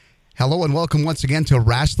Hello and welcome once again to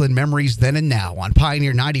Rasslin Memories Then and Now on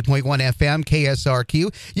Pioneer 90.1 FM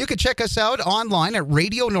KSRQ. You can check us out online at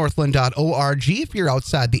radionorthland.org if you're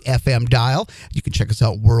outside the FM dial. You can check us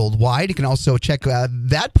out worldwide. You can also check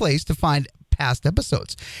that place to find past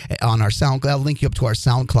episodes on our SoundCloud. I'll link you up to our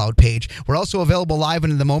SoundCloud page. We're also available live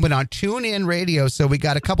and in the moment on TuneIn Radio, so we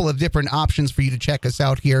got a couple of different options for you to check us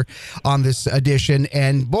out here on this edition.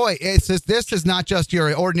 And boy, this is not just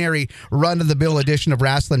your ordinary run-of-the-mill edition of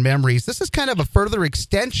Rasslin Memories. This is kind of a further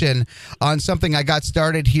extension on something I got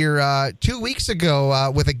started here 2 weeks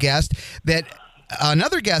ago with a guest that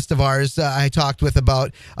another guest of ours I talked with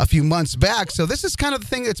about a few months back. So this is kind of the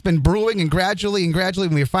thing that's been brewing, and gradually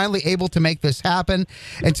we're finally able to make this happen.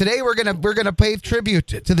 And today we're gonna pay tribute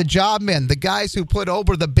to the job men, the guys who put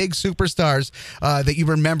over the big superstars that you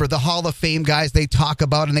remember, the Hall of Fame guys they talk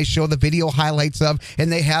about and they show the video highlights of,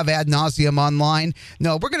 and they have ad nauseum online.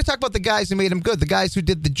 No, we're gonna talk about the guys who made them good, the guys who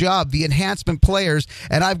did the job, the enhancement players.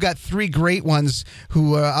 And I've got three great ones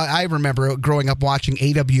who I remember growing up watching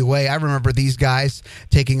AWA. I remember these guys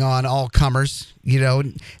taking on all comers,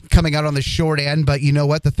 coming out on the short end. But you know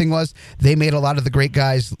what? The thing was, they made a lot of the great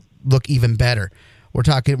guys look even better. We're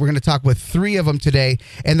going to talk with three of them today.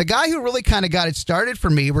 And the guy who really kind of got it started for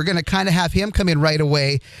me, we're going to kind of have him come in right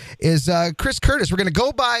away, is Chris Curtis. We're going to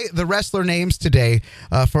go by the wrestler names today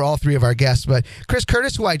for all three of our guests. But Chris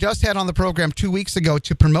Curtis, who I just had on the program 2 weeks ago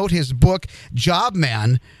to promote his book, Job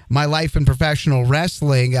Man, My Life in Professional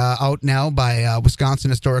Wrestling, out now by Wisconsin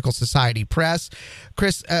Historical Society Press.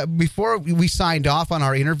 Chris, before we signed off on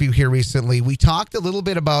our interview here recently, we talked a little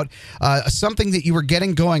bit about something that you were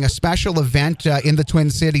getting going, a special event in the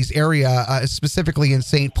Twin Cities area, specifically in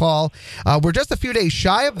St. Paul. We're just a few days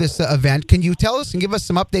shy of this event. Can you tell us and give us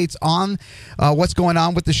some updates on what's going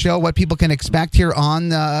on with the show, what people can expect here on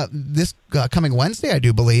this coming Wednesday, I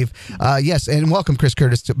do believe. Yes, and welcome, Chris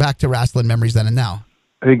Curtis, back to Rasslin Memories Then and Now.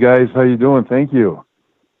 Hey guys, how you doing? Thank you.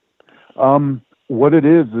 What it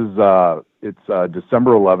is it's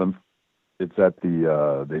December 11th. It's at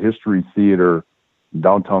the History Theater in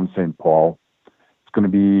downtown St. Paul. It's going to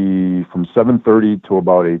be from 7:30 to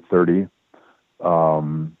about 8:30.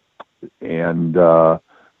 And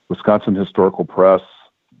Wisconsin Historical Press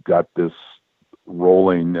got this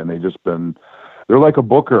rolling, and they're like a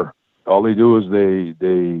booker. All they do is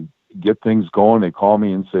they get things going. They call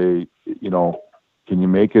me and say, can you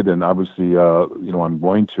make it? And obviously, I'm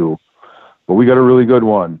going to. But we got a really good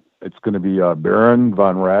one. It's going to be Baron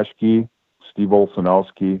Von Raschke, Steve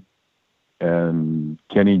Olsenowski, and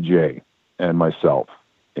Kenny J, and myself.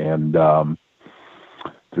 And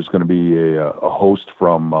there's going to be a host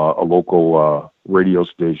from a local radio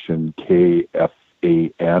station,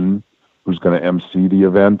 KFAN, who's going to MC the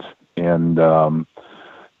event. And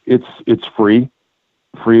it's free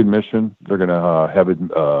admission. They're going to have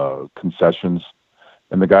concessions.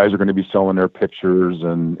 And the guys are going to be selling their pictures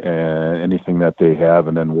and anything that they have,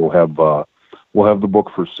 and then we'll have the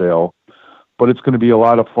book for sale. But it's going to be a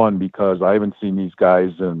lot of fun because I haven't seen these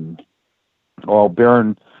guys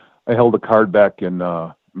Baron. I held a card back in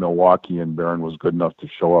Milwaukee, and Baron was good enough to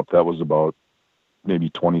show up. That was about maybe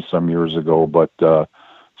 20 some years ago. But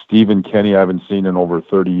Steve and Kenny I haven't seen in over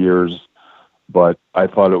 30 years. But I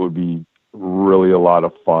thought it would be really a lot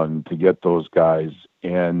of fun to get those guys.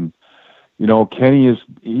 And Kenny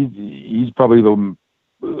he's probably the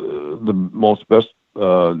most best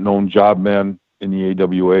known job man in the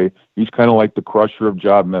AWA. He's kind of like the Crusher of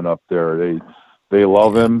job men up there. They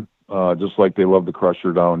love him just like they love the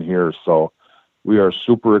Crusher down here. So we are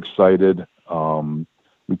super excited.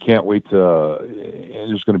 We can't wait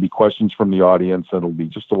there's going to be questions from the audience. It'll be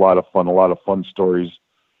just a lot of fun stories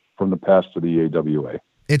from the past of the AWA.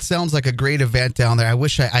 It sounds like a great event down there. I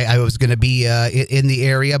wish I was going to be in the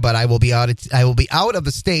area, but I will be out of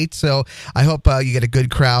the state. So I hope you get a good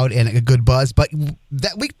crowd and a good buzz. But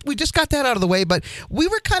that we just got that out of the way. But we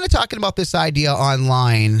were kind of talking about this idea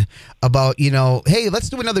online about hey, let's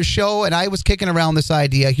do another show. And I was kicking around this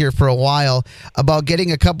idea here for a while about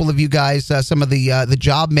getting a couple of you guys, some of the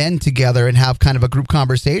job men together and have kind of a group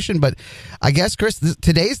conversation. But I guess, Chris,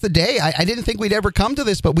 today's the day. I didn't think we'd ever come to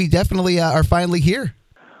this, but we definitely are finally here.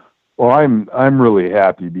 Well, I'm really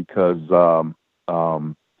happy because,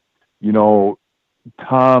 Tom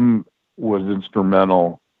was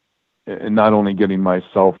instrumental in not only getting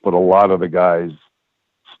myself, but a lot of the guys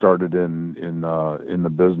started in the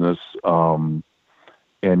business, and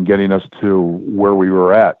getting us to where we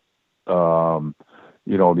were at. The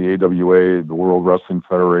AWA, the World Wrestling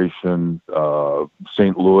Federation,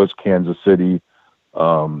 St. Louis, Kansas City.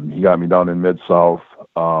 He got me down in Mid-South.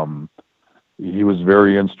 He was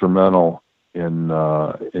very instrumental in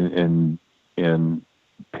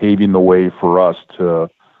paving the way for us to,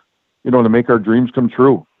 to make our dreams come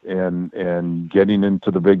true and getting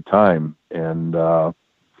into the big time. And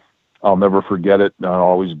I'll never forget it. And I'll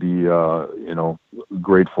always be,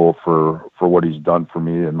 grateful for what he's done for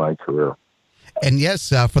me in my career. And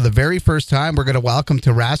yes, for the very first time, we're going to welcome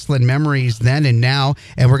to Rasslin Memories Then and Now,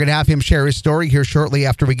 and we're going to have him share his story here shortly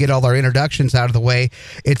after we get all our introductions out of the way.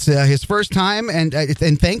 It's his first time, and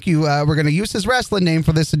thank you. We're going to use his wrestling name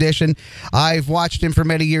for this edition. I've watched him for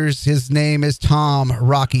many years. His name is Tom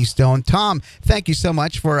Rocky Stone. Tom, thank you so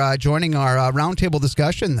much for joining our roundtable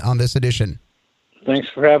discussion on this edition. Thanks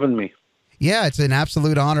for having me. Yeah, it's an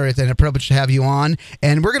absolute honor. It's a privilege to have you on.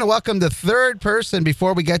 And we're going to welcome the third person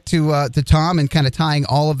before we get to Tom and kind of tying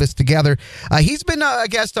all of this together. He's been a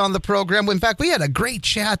guest on the program. In fact, we had a great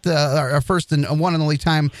chat, our first and one and only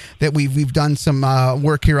time that we've done some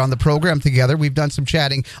work here on the program together. We've done some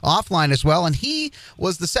chatting offline as well. And he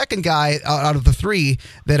was the second guy out of the three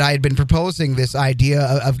that I had been proposing this idea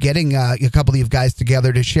of getting a couple of you guys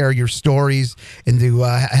together to share your stories and to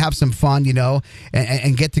have some fun,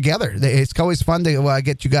 and get together. It's always fun to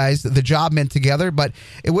get you guys, the job men, together, but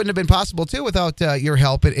it wouldn't have been possible, too, without your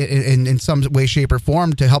help in some way, shape, or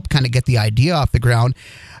form to help kind of get the idea off the ground.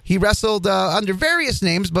 He wrestled under various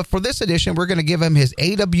names, but for this edition, we're going to give him his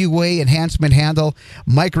AWA enhancement handle,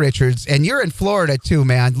 Mike Richards. And you're in Florida, too,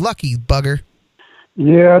 man. Lucky bugger.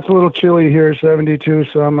 Yeah, it's a little chilly here, 72,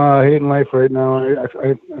 so I'm hating life right now.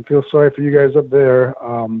 I feel sorry for you guys up there.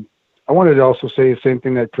 I wanted to also say the same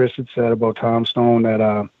thing that Chris had said about Tom Stone, that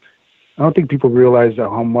I don't think people realize that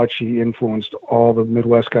how much he influenced all the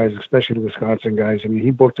Midwest guys, especially the Wisconsin guys. I mean,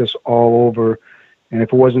 he booked us all over, and if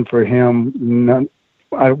it wasn't for him,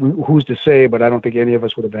 who's to say, but I don't think any of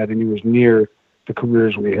us would have had anywhere near the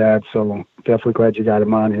careers we had. So definitely glad you got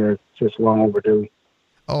him on here. It's just long overdue.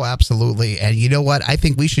 Oh, absolutely. And you know what? I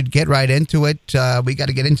think we should get right into it. We got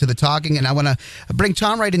to get into the talking, and I want to bring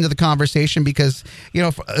Tom right into the conversation because,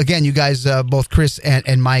 again, you guys, both Chris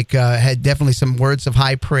and Mike, had definitely some words of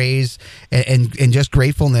high praise and just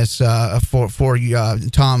gratefulness for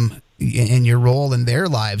Tom in your role in their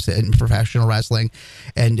lives in professional wrestling,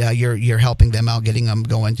 and you're helping them out, getting them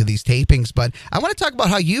going to these tapings. But I want to talk about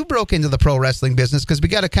how you broke into the pro wrestling business, because we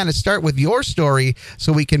got to kind of start with your story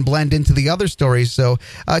so we can blend into the other stories. So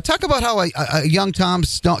talk about how a young Tom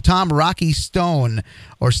Rocky Stone,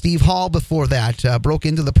 or Steve Hall before that, broke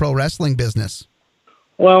into the pro wrestling business.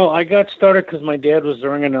 Well, I got started because my dad was the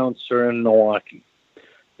ring announcer in Milwaukee,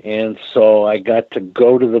 and so I got to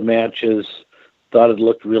go to the matches. Thought it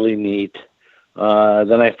looked really neat.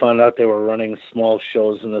 Then I found out they were running small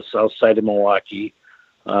shows in the south side of Milwaukee.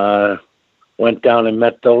 Went down and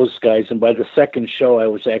met those guys, and by the second show, I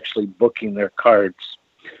was actually booking their cards.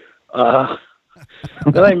 Then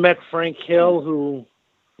I met Frank Hill, who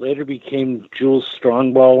later became Jules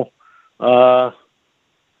Strongbow.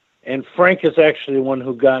 And Frank is actually the one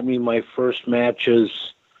who got me my first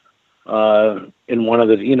matches in one of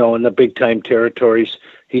the, in the big time territories.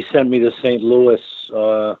 He sent me to St. Louis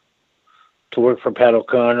to work for Pat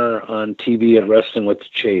O'Connor on TV at Wrestling with the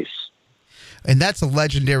Chase. And that's a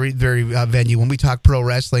legendary venue. When we talk pro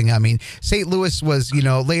wrestling, I mean, St. Louis was,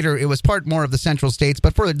 later it was part more of the Central States,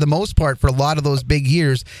 but for the most part, for a lot of those big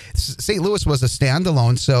years, St. Louis was a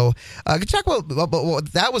standalone. So could you talk about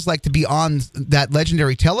what that was like to be on that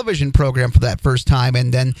legendary television program for that first time,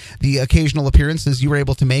 and then the occasional appearances you were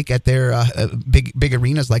able to make at their big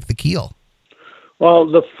arenas like the Kiel? Well,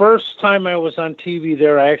 the first time I was on TV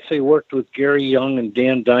there, I actually worked with Gary Young and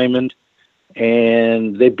Dan Diamond,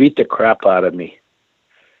 and they beat the crap out of me.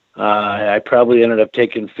 I probably ended up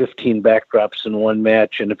taking 15 backdrops in one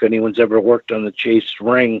match, and if anyone's ever worked on the Chase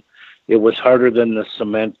ring, it was harder than the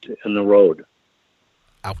cement in the road.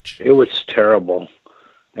 Ouch. It was terrible.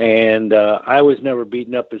 And I was never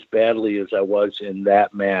beaten up as badly as I was in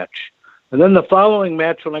that match. And then the following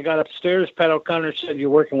match, when I got upstairs, Pat O'Connor said,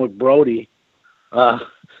 "You're working with Brody."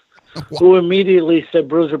 Who immediately said,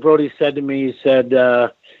 Bruiser Brody said to me, he said,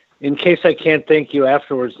 "In case I can't thank you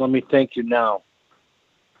afterwards, let me thank you now."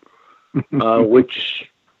 Which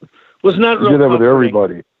was not real. You did that with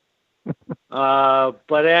everybody.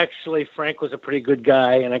 But actually, Frank was a pretty good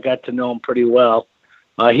guy, and I got to know him pretty well.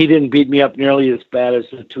 He didn't beat me up nearly as bad as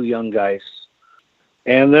the two young guys.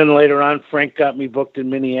 And then later on, Frank got me booked in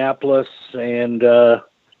Minneapolis, and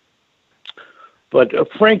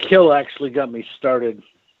but Frank Hill actually got me started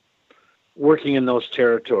working in those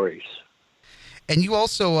territories. And you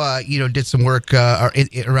also, did some work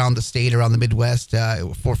around the state, around the Midwest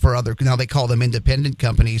for other, now they call them independent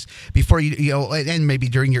companies, before and maybe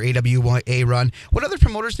during your AWA run. What other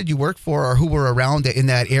promoters did you work for, or who were around in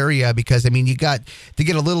that area? Because, I mean, you got to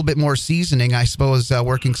get a little bit more seasoning, I suppose,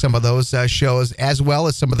 working some of those shows, as well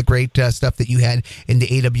as some of the great stuff that you had in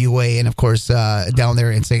the AWA and, of course, down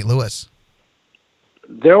there in St. Louis.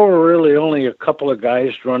 There were really only a couple of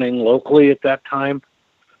guys running locally at that time.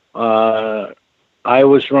 I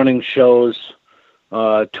was running shows.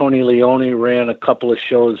 Tony Leone ran a couple of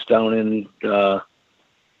shows down in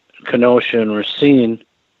Kenosha and Racine.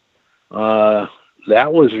 That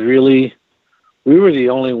was really, we were the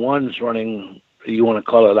only ones running, you want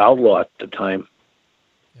to call it outlaw at the time.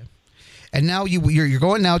 And now you're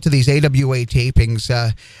going now to these AWA tapings.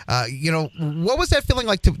 What was that feeling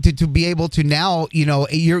like to be able to now,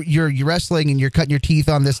 you're wrestling and you're cutting your teeth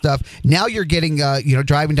on this stuff. Now you're getting,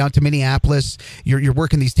 driving down to Minneapolis. You're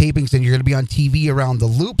working these tapings and you're going to be on TV around the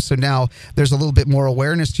loop. So now there's a little bit more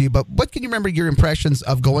awareness to you. But what can you remember your impressions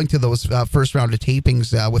of going to those first round of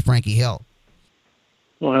tapings with Frankie Hill?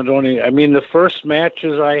 Well, the first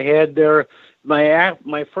matches I had there,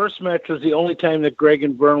 my first match was the only time that Greg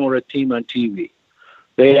and Vern were a team on TV.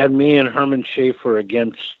 They had me and Herman Schaefer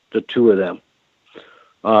against the two of them.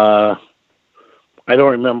 I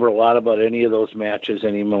don't remember a lot about any of those matches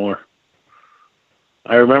anymore.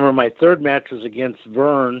 I remember my third match was against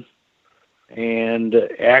Vern, and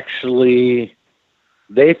actually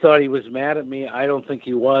they thought he was mad at me. I don't think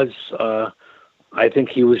he was. I think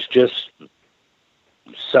he was just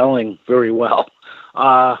selling very well.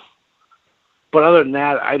 But other than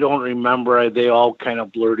that, I don't remember. They all kind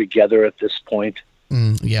of blur together at this point.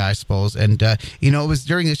 Yeah, I suppose. And, it was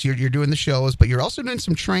during this year, you're doing the shows, but you're also doing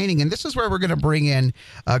some training. And this is where we're going to bring in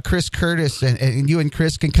Chris Curtis, and you and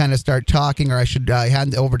Chris can kind of start talking, or I should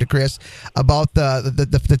hand it over to Chris, about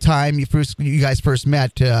the time you guys first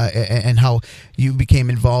met and how you became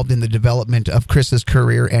involved in the development of Chris's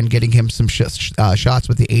career and getting him some shots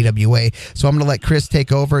with the AWA. So I'm going to let Chris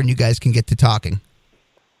take over, and you guys can get to talking.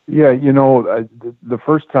 Yeah, the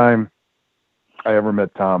first time I ever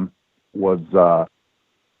met Tom was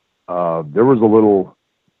there was a little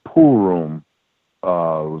pool room. It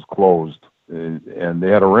was closed, and they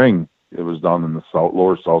had a ring. It was down in the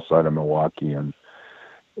lower south side of Milwaukee, and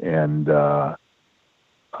I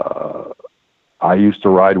used to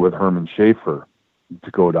ride with Herman Schaefer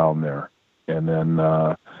to go down there. And then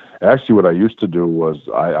actually what I used to do was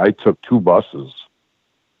I took two buses.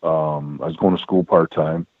 I was going to school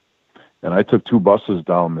part-time, and I took two buses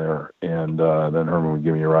down there, and then Herman would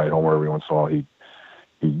give me a ride home every once in a while. He'd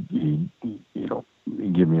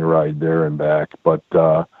give me a ride there and back. But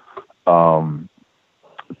Tom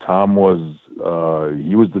was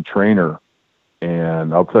he was the trainer,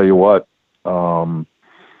 and I'll tell you what,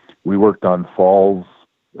 we worked on falls.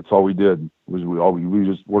 That's all we did. We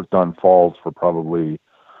just worked on falls for probably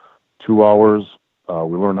 2 hours.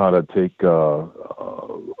 We learned how to take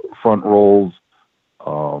front rolls,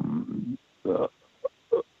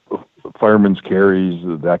 fireman's carries,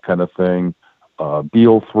 that kind of thing,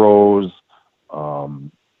 Beal throws,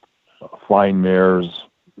 flying mares,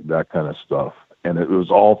 that kind of stuff. And it was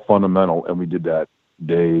all fundamental, and we did that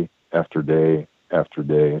day after day after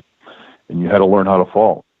day. And you had to learn how to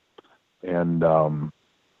fall. And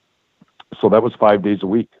so that was 5 days a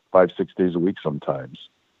week, 5-6 days a week sometimes.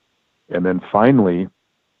 And then finally,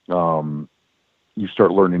 you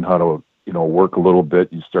start learning how to, work a little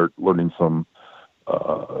bit. You start learning some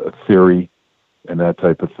theory and that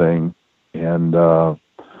type of thing. And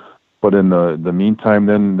but in the meantime,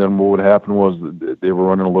 then what would happen was they were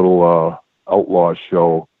running a little outlaw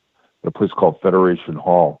show at a place called Federation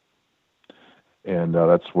Hall, and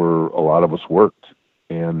that's where a lot of us worked.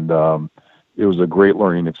 And it was a great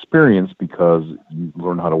learning experience because you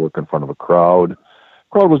learn how to work in front of a crowd.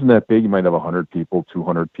 Crowd wasn't that big. You might have 100 people,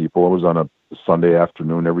 200 people. It was on a Sunday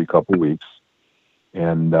afternoon every couple of weeks.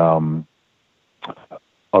 And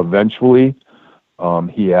eventually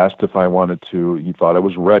he asked if I wanted to, he thought I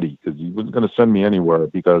was ready, because he wasn't going to send me anywhere,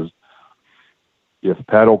 because if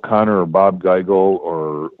Pat O'Connor or Bob Geigel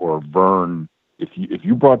or Vern, if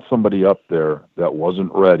you brought somebody up there that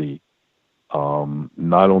wasn't ready,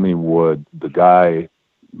 not only would the guy,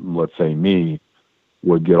 let's say me,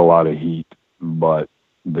 would get a lot of heat, but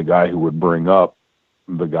the guy who would bring up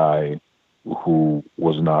the guy who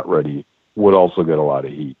was not ready would also get a lot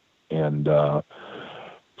of heat. And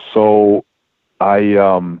so he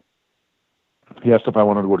asked if I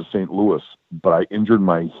wanted to go to St. Louis, but I injured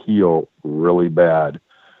my heel really bad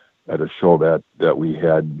at a show that we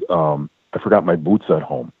had. I forgot my boots at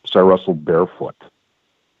home, so I wrestled barefoot.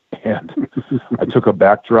 and I took a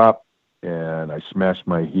backdrop and I smashed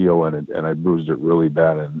my heel and I bruised it really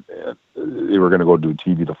bad. And they were going to go do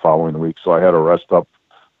TV the following week, so I had to rest up.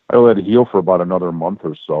 I let it heal for about another month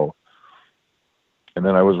or so, and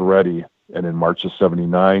then I was ready. And in March of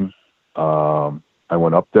 '79, I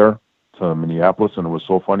went up there to Minneapolis, and it was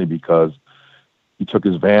so funny because he took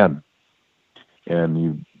his van,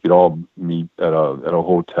 and we'd all meet at a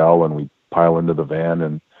hotel, and we pile into the van.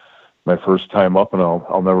 And my first time up, and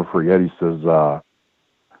I'll never forget. He says,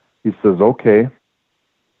 "Okay,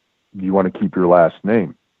 do you want to keep your last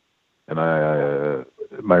name?" And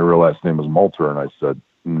my real last name was Multerer, and I said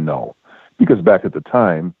no, because back at the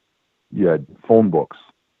time you had phone books,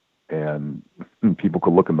 and people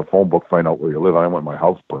could look in the phone book, find out where you live. I want my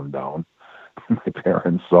house burned down, my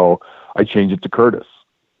parents, so I changed it to Curtis.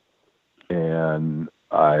 And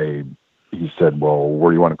he said, "Well,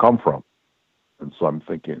 where do you want to come from?" And so I'm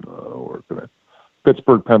thinking,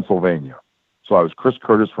 Pittsburgh, Pennsylvania. So I was Chris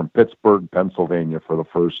Curtis from Pittsburgh, Pennsylvania for the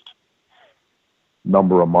first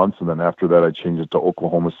number of months, and then after that I changed it to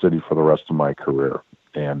Oklahoma City for the rest of my career.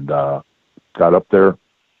 And got up there.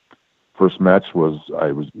 First match was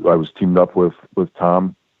I was teamed up with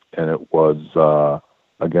Tom, and it was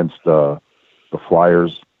against the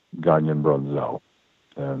Flyers, Gagne and Brunzell.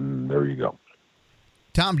 And there you go.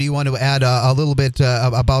 Tom, do you want to add a little bit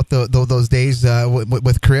about those days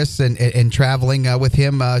with Chris and traveling with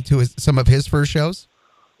him to some of his first shows?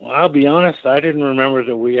 Well, I'll be honest, I didn't remember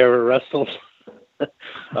that we ever wrestled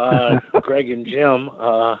Greg and Jim.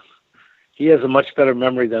 He has a much better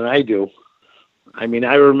memory than I do. I mean,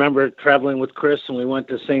 I remember traveling with Chris, and we went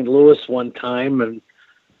to St. Louis one time, and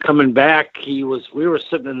coming back, we were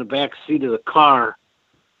sitting in the back seat of the car,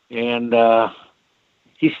 and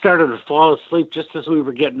he started to fall asleep just as we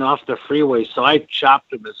were getting off the freeway, so I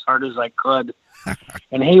chopped him as hard as I could.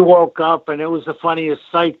 And he woke up, and it was the funniest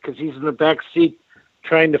sight because he's in the back seat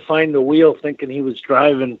trying to find the wheel, thinking he was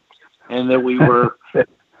driving, and that we were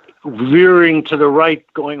veering to the right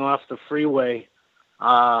going off the freeway.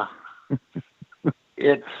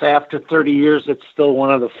 It's after 30 years, it's still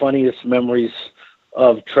one of the funniest memories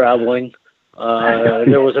of traveling.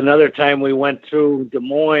 There was another time we went through Des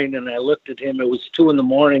Moines, and I looked at him. It was 2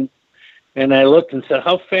 a.m, and I looked and said,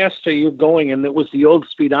 "How fast are you going?" And it was the old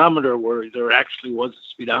speedometer where there actually was a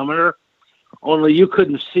speedometer, only you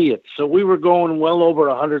couldn't see it. So we were going well over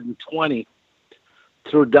 120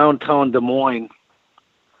 through downtown Des Moines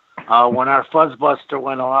when our fuzzbuster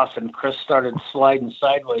went off and Chris started sliding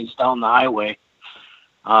sideways down the highway.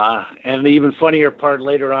 And the even funnier part,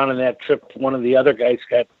 later on in that trip, one of the other guys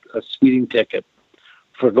got a speeding ticket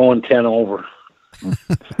for going 10 over.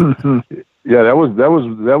 Yeah, that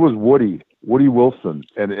was Woody Wilson,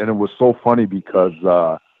 and it was so funny because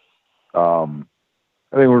I think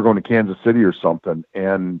we were going to Kansas City or something,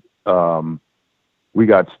 and we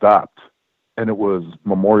got stopped, and it was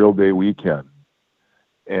Memorial Day weekend,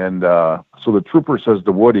 and so the trooper says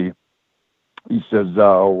to Woody, he says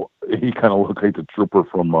he kind of looked like the trooper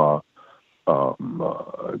from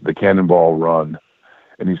the Cannonball Run.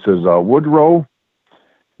 And he says, "Woodrow,"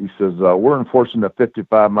 he says, "we're enforcing the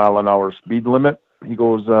 55-mile-an-hour speed limit." He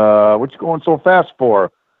goes, "What you going so fast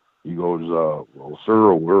for?" He goes, "Well,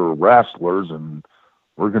 sir, we're wrestlers, and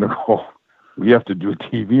we're going to go, we have to do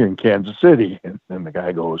TV in Kansas City." And then the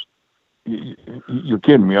guy goes, "You're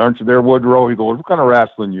kidding me, aren't you there, Woodrow?" He goes, "What kind of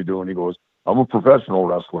wrestling you doing?" He goes, "I'm a professional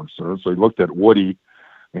wrestler, sir." So he looked at Woody,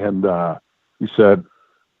 and he said,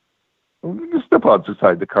 "You step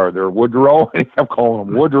outside the car there, Woodrow." And he kept calling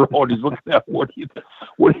him Woodrow, and he's looking at Woody.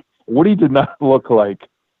 Woody did not look like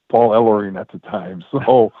Paul Ellering at the time.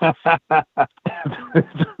 So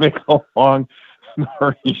to make a long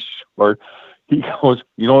story short, he goes,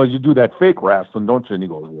 "You do that fake wrestling, don't you?" And he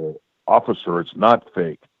goes, "Well, officer, it's not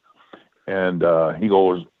fake." And he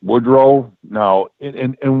goes, "Woodrow, now,"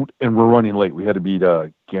 and we're running late. We had to be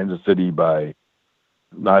to Kansas City by,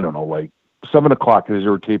 I don't know, like 7 o'clock, because they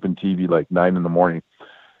were taping TV like 9 a.m.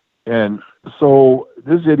 And so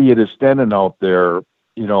this idiot is standing out there,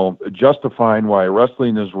 justifying why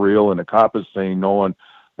wrestling is real, and the cop is saying no. And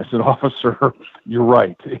I said, "Officer, you're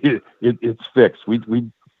right. It's fixed. We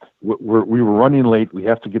were running late. We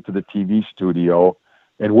have to get to the TV studio."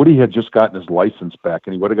 And Woody had just gotten his license back,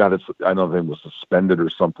 and he would have got it. I don't know if it was suspended or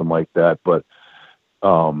something like that. But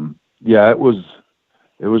yeah, it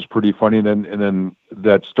was pretty funny. And then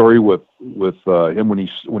that story with him when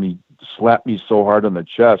he slapped me so hard on the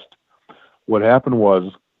chest. What happened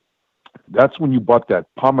was, that's when you bought that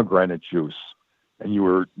pomegranate juice, and you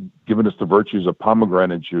were giving us the virtues of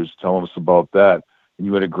pomegranate juice, telling us about that. And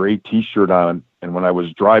you had a gray T-shirt on. And when I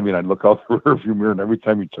was driving, I'd look out the rearview mirror, and every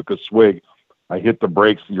time you took a swig, I hit the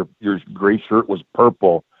brakes. Your gray shirt was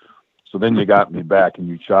purple. So then you got me back and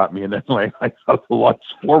you shot me. And then like I got the lights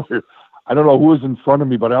forward. I don't know who was in front of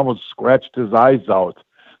me, but I almost scratched his eyes out.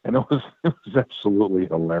 And it was absolutely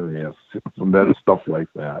hilarious. Some that stuff like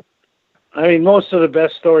that. I mean, most of the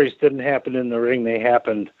best stories didn't happen in the ring. They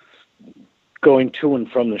happened going to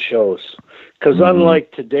and from the shows. Because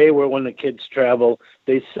unlike today, where when the kids travel,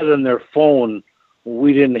 they sit on their phone,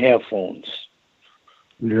 we didn't have phones.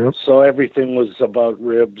 Yep. So everything was about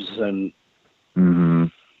ribs and...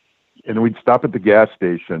 And we'd stop at the gas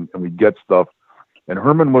station and we'd get stuff. And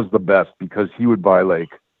Herman was the best because he would buy like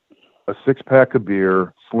a 6-pack of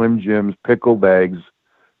beer, Slim Jims, pickled eggs,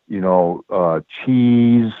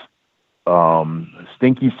 cheese,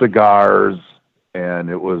 stinky cigars, and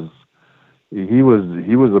he was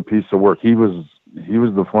a piece of work. He was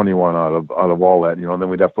the funny one out of all that, and then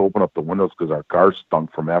we'd have to open up the windows because our car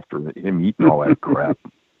stunk from after him eating all that crap.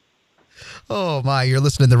 Oh, my. You're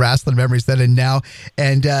listening to the Rasslin Memories Then and Now.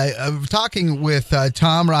 And I'm talking with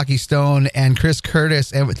Tom Rocky Stone and Chris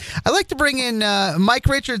Curtis. And I'd like to bring in Mike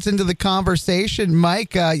Richards into the conversation.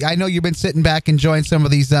 Mike, I know you've been sitting back enjoying some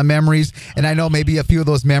of these memories, and I know maybe a few of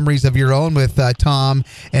those memories of your own with Tom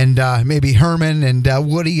and maybe Herman and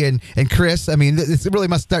Woody and Chris. I mean, it really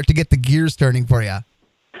must start to get the gears turning for you.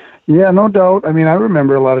 Yeah, no doubt. I mean, I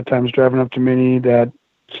remember a lot of times driving up to Minnie that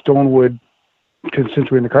Stone would, because since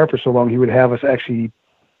we were in the car for so long, he would have us actually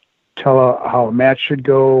tell how a match should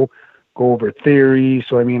go over theory.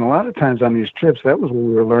 So, I mean, a lot of times on these trips, that was what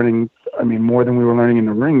we were learning, I mean, more than we were learning in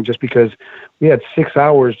the ring, just because we had 6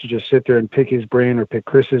 hours to just sit there and pick his brain or pick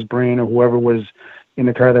Chris's brain or whoever was in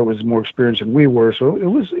the car that was more experienced than we were. So it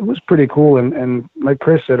was pretty cool. And like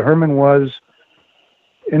Chris said, Herman was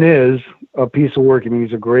and is a piece of work. I mean,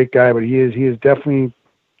 he's a great guy, but he is definitely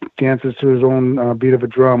dances to his own beat of a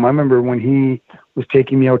drum. I remember when he was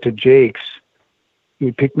taking me out to Jake's,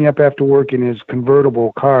 he picked me up after work in his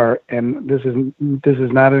convertible car, and this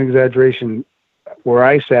is not an exaggeration. Where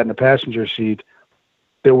I sat in the passenger seat,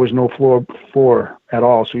 there was no floor at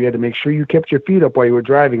all, so you had to make sure you kept your feet up while you were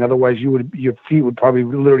driving. Otherwise, your feet would probably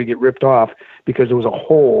literally get ripped off because there was a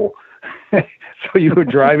hole. So you were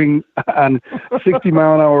driving on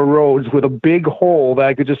 60-mile-an-hour roads with a big hole that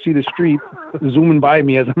I could just see the street zooming by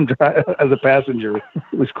me as I'm as a passenger.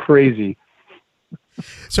 It was crazy.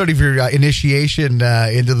 Sort of your initiation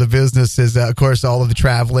into the business is, of course, all of the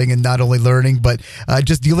traveling and not only learning, but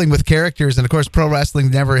just dealing with characters. And, of course, pro wrestling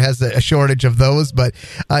never has a shortage of those. But,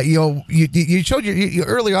 you showed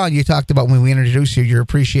early on, you talked about when we introduced you, your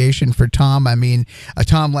appreciation for Tom. I mean,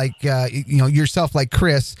 Tom, like, yourself, like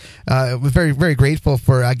Chris, was very, very grateful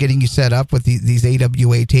for getting you set up with these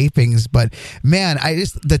AWA tapings. But, man,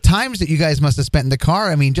 the times that you guys must have spent in the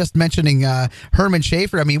car, I mean, just mentioning Herman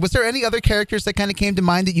Schaefer, I mean, was there any other characters that kind of came to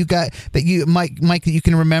mind that you got, that you, Mike, that you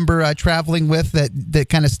can remember traveling with that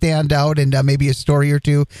kind of stand out, and maybe a story or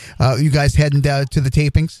two you guys heading to the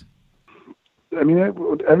tapings? I mean,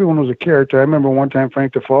 everyone was a character. I remember one time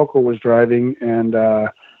Frank DeFalco was driving, and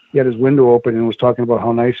he had his window open and was talking about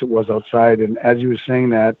how nice it was outside. And as he was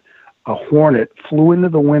saying that, a hornet flew into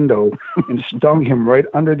the window and stung him right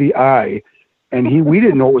under the eye. And we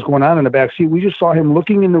didn't know what was going on in the back seat. We just saw him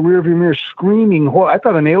looking in the rearview mirror, screaming. I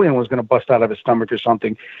thought an alien was going to bust out of his stomach or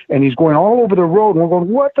something. And he's going all over the road. And we're going,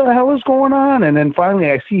 what the hell is going on? And then finally,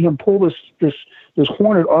 I see him pull this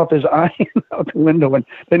hornet off his eye out the window. And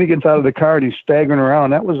then he gets out of the car and he's staggering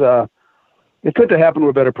around. That was it couldn't have happened to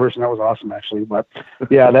a better person. That was awesome, actually. But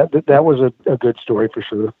yeah, that was a good story for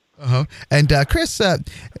sure. Uh-huh. And Chris,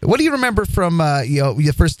 what do you remember from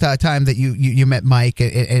the first time that you met Mike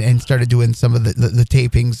and started doing some of the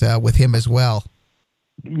tapings with him as well?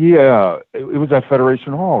 Yeah, it was at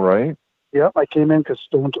Federation Hall, right? Yep, I came in because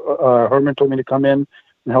Herman told me to come in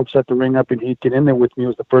and help set the ring up, and he'd get in there with me. It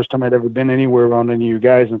was the first time I'd ever been anywhere around any of you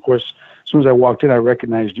guys. And of course, as soon as I walked in, I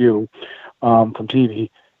recognized you from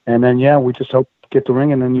TV. And then we just helped get the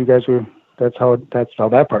ring, and then you guys were. That's how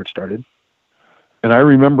that part started. And I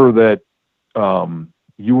remember that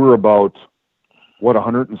you were about,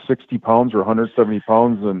 160 pounds or 170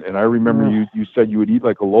 pounds. And I remember you said you would eat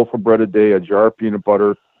like a loaf of bread a day, a jar of peanut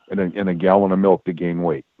butter, and a gallon of milk to gain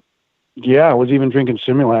weight. Yeah, I was even drinking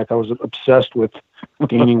Similac. I was obsessed with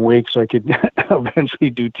gaining weight so I could eventually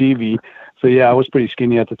do TV. So, yeah, I was pretty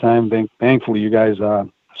skinny at the time. Thankfully, you guys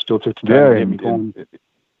still took the time to get me going.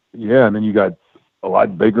 And then you got a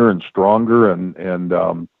lot bigger and stronger. And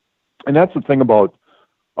that's the thing about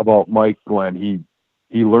Mike Glenn.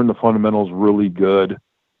 He learned the fundamentals really good.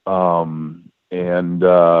 And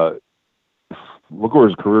look where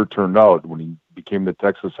his career turned out. When he became the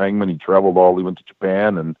Texas Hangman, he went to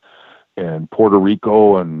Japan and Puerto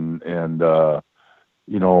Rico and I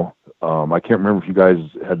can't remember if you guys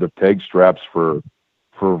had the tag straps for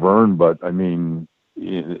Vern, but I mean,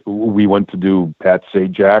 we went to do Pat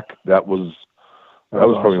Sajak. That was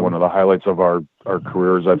probably one of the highlights of our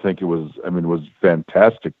careers. I think it was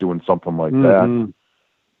fantastic doing something like that.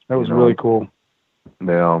 That was really cool.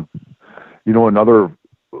 Yeah. Another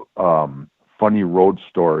funny road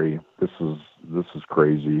story. This is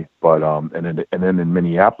crazy, but and then in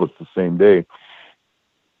Minneapolis the same day,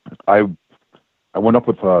 I went up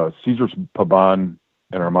with Cesar Pabon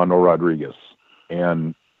and Armando Rodriguez,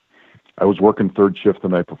 and I was working third shift the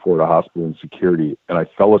night before at a hospital in security, and I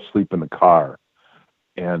fell asleep in the car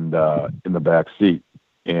and in the back seat,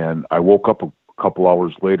 and I woke up a couple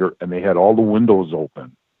hours later, and they had all the windows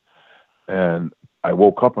open, and I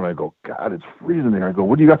woke up and I go, God, it's freezing there. I go,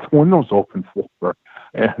 what do you got the windows open for?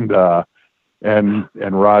 And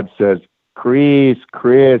Rod says, Chris,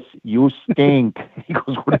 you stink. He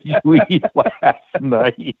goes, what did you eat last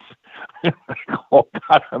night? I go, oh,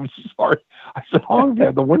 God, I'm sorry. I said, how long have you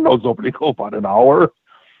had the windows open? He goes, about an hour.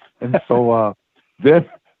 And so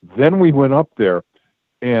then we went up there.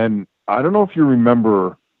 And I don't know if you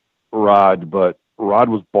remember Rod, but Rod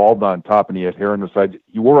was bald on top and he had hair on the side.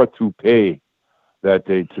 He wore a toupee that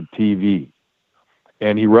day to TV.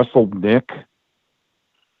 And he wrestled Nick.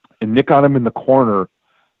 And Nick got him in the corner.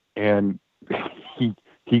 And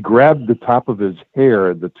he grabbed the top of his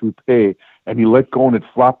hair, the toupee, and he let go, and it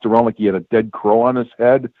flopped around like he had a dead crow on his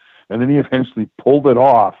head. And then he eventually pulled it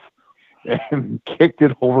off and kicked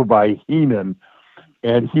it over by Heenan.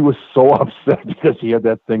 And he was so upset because he had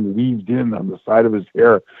that thing weaved in on the side of his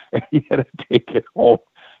hair, and he had to take it home.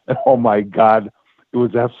 And oh my God, it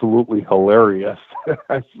was absolutely hilarious. It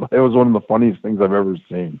was one of the funniest things I've ever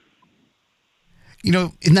seen. In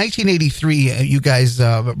 1983, you guys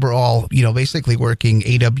were all, basically working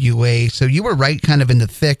AWA. So you were right kind of in the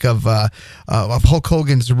thick of Hulk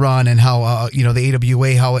Hogan's run and how, the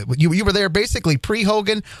AWA, how you were there basically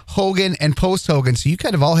pre-Hogan, Hogan, and post-Hogan. So you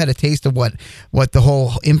kind of all had a taste of what the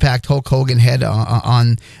whole impact Hulk Hogan had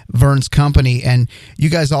on Vern's company. And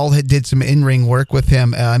you guys all did some in-ring work with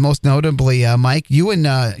him. Most notably, Mike, you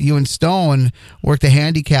and Stone worked a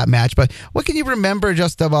handicap match. But what can you remember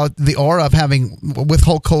just about the aura of having with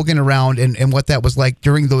Hulk Hogan around and what that was like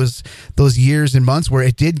during those years and months where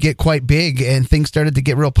it did get quite big and things started to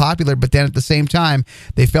get real popular, but then at the same time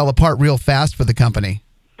they fell apart real fast for the company?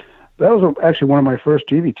 That was actually one of my first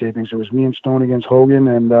TV tapings. It was me and Stone against Hogan,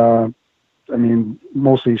 and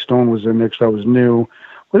mostly Stone was in there because I was new.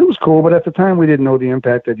 But it was cool, but at the time we didn't know the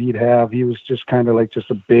impact that he'd have. He was just kind of like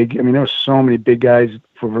just a big, there were so many big guys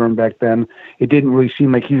for Vern back then. It didn't really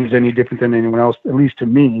seem like he was any different than anyone else, at least to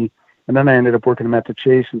me. And then I ended up working him at the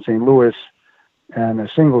Chase in St. Louis and a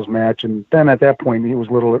singles match. And then at that point, it was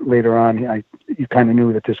a little later on, you kind of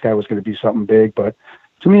knew that this guy was going to be something big. But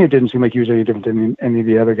to me, it didn't seem like he was any different than any of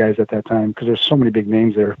the other guys at that time because there's so many big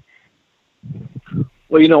names there.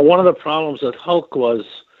 Well, one of the problems with Hulk was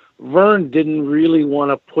Vern didn't really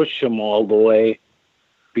want to push him all the way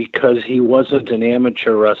because he wasn't an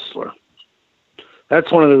amateur wrestler.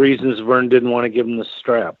 That's one of the reasons Vern didn't want to give him the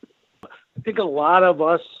strap. I think a lot of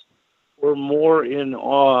us were more in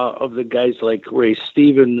awe of the guys like Ray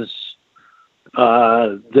Stevens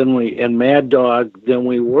and Mad Dog than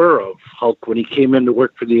we were of Hulk when he came in to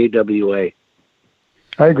work for the AWA.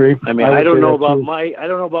 I agree. I don't know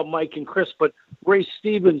about Mike and Chris, but Ray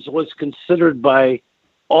Stevens was considered by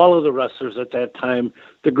all of the wrestlers at that time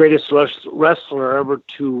the greatest wrestler ever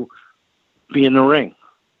to be in the ring.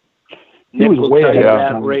 Nick will tell you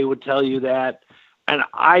that. Ray would tell you that. And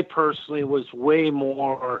I personally was way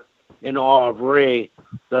more in awe of Ray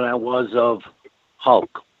than I was of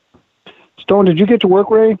Hulk. Stone, did you get to work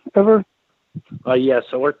Ray ever? Yes,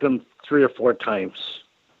 I worked him 3 or 4 times.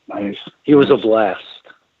 Nice. He was a blast.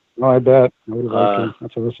 Oh, I bet. I would have liked him.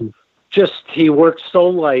 That's awesome. Just, he worked so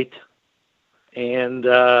light, and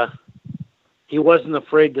he wasn't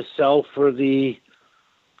afraid to sell for the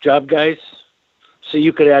job guys, so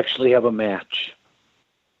you could actually have a match.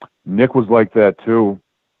 Nick was like that too.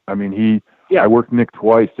 I worked Nick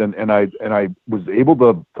twice, and I was able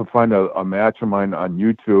to find a match of mine on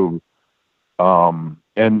YouTube.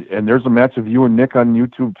 And there's a match of you and Nick on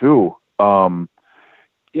YouTube too.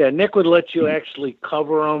 Nick would let you actually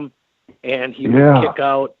cover him, and he would kick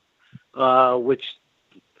out, which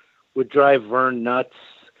would drive Vern nuts.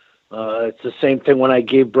 It's the same thing when I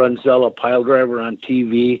gave Brunzell a pile driver on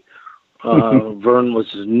TV. Vern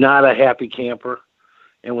was not a happy camper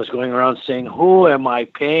and was going around saying, "Who am I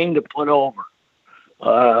paying to put over?"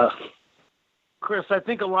 Chris, I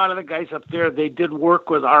think a lot of the guys up there, they did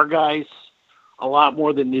work with our guys a lot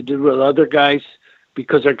more than they did with other guys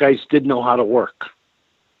because our guys did know how to work.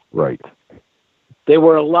 Right. They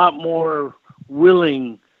were a lot more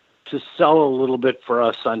willing to sell a little bit for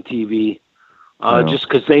us on TV, just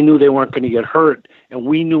because they knew they weren't going to get hurt, and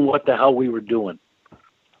we knew what the hell we were doing.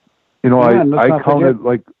 You know, I counted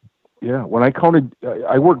when I counted,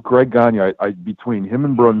 I worked Greg Gagne, I between him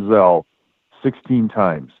and Brunzell 16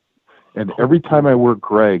 times. And every time I worked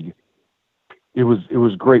Greg, it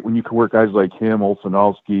was great when you could work guys like him,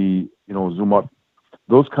 Olsenowski, Zuma,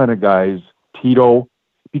 those kind of guys, Tito,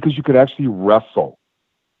 because you could actually wrestle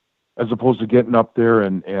as opposed to getting up there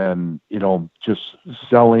and just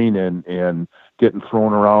selling and getting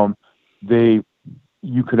thrown around.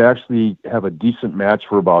 You could actually have a decent match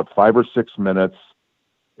for about 5 or 6 minutes,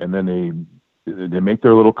 and then they make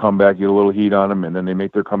their little comeback, get a little heat on them, and then they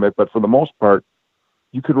make their comeback. But for the most part,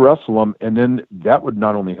 you could wrestle them, and then that would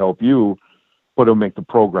not only help you, but it'll make the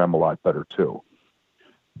program a lot better too.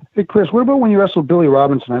 Hey, Chris, what about when you wrestled Billy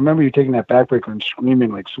Robinson? I remember you taking that backbreaker and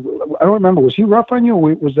screaming. I don't remember. Was he rough on you, or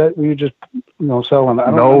were you just, selling? I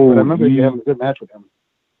don't know. But I remember you having a good match with him.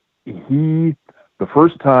 The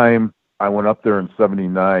first time I went up there in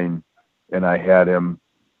 '79 and I had him,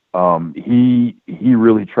 he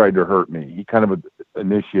really tried to hurt me. He kind of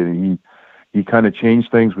initiated. He kind of changed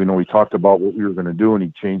things. We talked about what we were going to do, and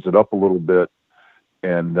he changed it up a little bit.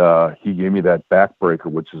 And he gave me that backbreaker,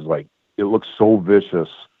 which is like, it looks so vicious.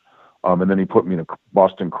 And then he put me in a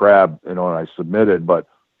Boston Crab, and I submitted. But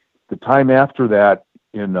the time after that,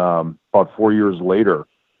 in about 4 years later,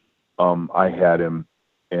 I had him,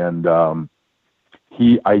 and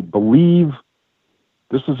I believe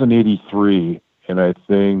this was in '83, and I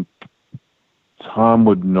think Tom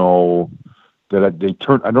would know that they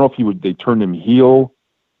turned. I don't know if they turned him heel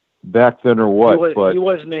back then or what. But he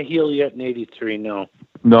wasn't a heel yet in '83. No.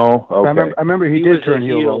 No. Okay. I remember he did turn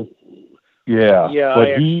heel. Yeah. Yeah, I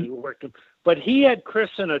actually worked him. But he had Chris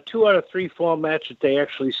in a 2 out of 3 fall match that they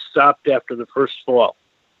actually stopped after the first fall.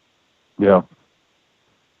 Yeah.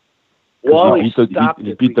 Wally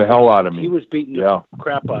he beat the hell out of me. He was beating the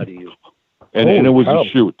crap out of you. And it was a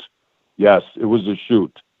shoot. Yes, it was a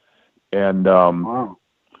shoot. And wow.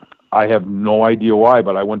 I have no idea why,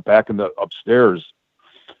 but I went back in the upstairs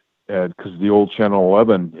because the old Channel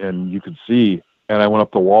 11, and you could see. And I went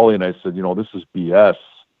up to Wally and I said, this is BS.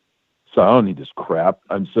 So I don't need this crap.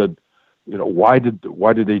 I said, why did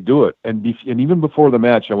they do it? And even before the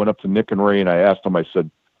match, I went up to Nick and Ray and I asked them. I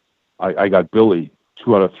said, I got Billy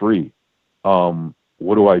 2 out of 3.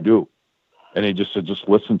 What do I do? And they just said, just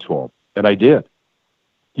listen to him. And I did.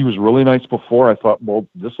 He was really nice before. I thought, well,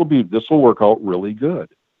 this will work out really good.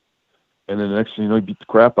 And then the next thing you know, he beat the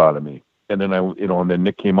crap out of me. And then and then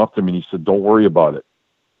Nick came up to me and he said, don't worry about it.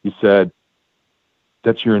 He said,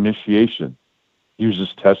 that's your initiation. He was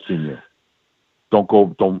just testing you.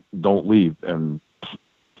 Don't leave. And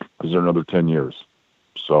is there another 10 years?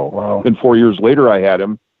 So wow. Then 4 years later, I had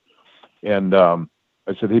him. And I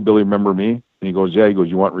said, hey, Billy, remember me? And he goes, yeah. He goes,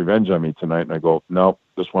 you want revenge on me tonight? And I go, no,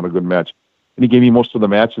 just want a good match. And he gave me most of the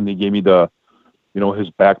match, and he gave me his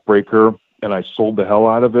backbreaker, and I sold the hell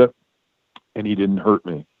out of it, and he didn't hurt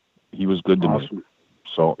me. He was good to me.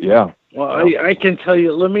 So, yeah. Well, I can tell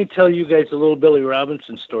you, let me tell you guys a little Billy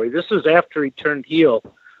Robinson story. This was after he turned heel.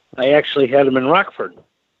 I actually had him in Rockford.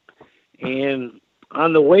 And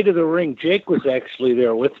on the way to the ring, Jake was actually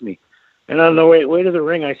there with me. And on the way to the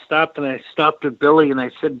ring, I stopped at Billy, and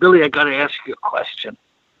I said, Billy, I got to ask you a question.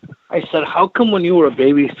 I said, how come when you were a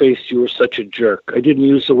babyface, you were such a jerk? I didn't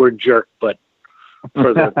use the word jerk, but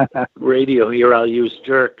for the radio here, I'll use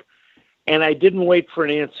jerk. And I didn't wait for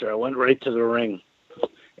an answer. I went right to the ring.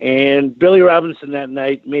 And Billy Robinson that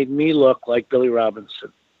night made me look like Billy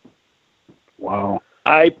Robinson. Wow.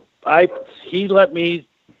 He let me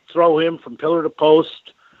throw him from pillar to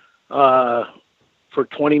post for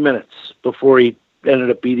 20 minutes before he ended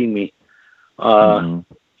up beating me.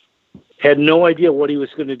 Had no idea what he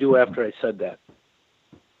was going to do after I said that.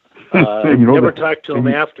 Never talked to him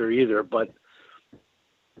after either, but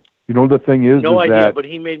the thing is, no idea. That, but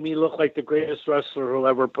he made me look like the greatest wrestler who'll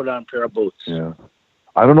ever put on a pair of boots. Yeah,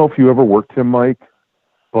 I don't know if you ever worked him, Mike,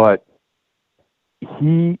 but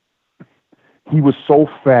he was so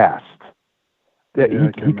fast that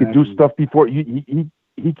he could do stuff before he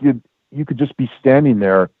could. You could just be standing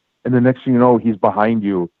there, and the next thing you know, he's behind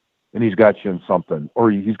you, and he's got you in something,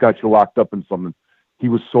 or he's got you locked up in something. He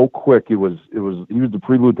was so quick. He was the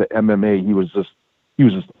prelude to MMA. He was just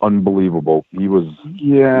unbelievable. He was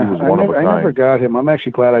I never got him. I'm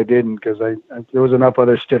actually glad I didn't, because there was enough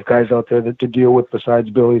other stiff guys out there to deal with besides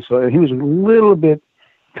Billy. So he was a little bit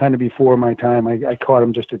kind of before my time. I caught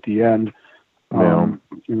him just at the end.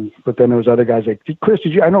 But then there was other guys like Chris.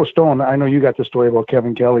 I know Stone. I know you got the story about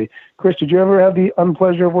Kevin Kelly. Chris, did you ever have the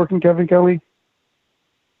unpleasure of working Kevin Kelly?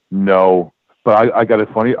 No, but I got a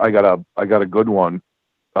funny. I got a good one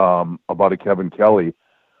about a Kevin Kelly.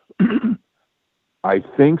 I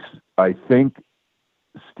think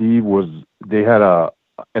Steve was. They had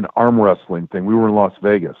an arm wrestling thing. We were in Las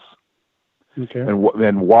Vegas. Okay.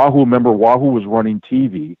 And Wahoo. Remember, Wahoo was running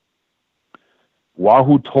TV.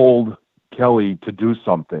 Wahoo told Kelly to do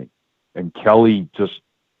something, and Kelly just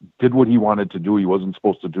did what he wanted to do. He wasn't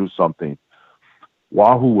supposed to do something.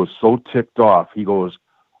 Wahoo was so ticked off. He goes,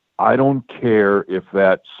 "I don't care if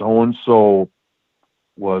that so-and-so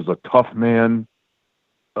was a tough man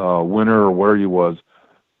winner or where he was."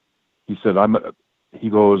 He said, he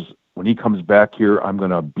goes, "When he comes back here, I'm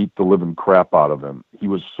going to beat the living crap out of him." He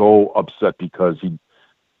was so upset because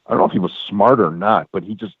I don't know if he was smart or not, but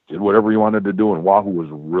he just did whatever he wanted to do, and Wahoo was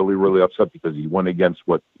really, really upset because he went against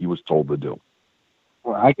what he was told to do.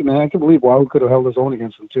 Well, I can believe Wahoo could have held his own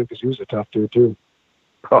against him too, because he was a tough dude too.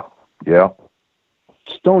 Yeah.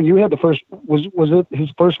 Stone, you had the first. Was it his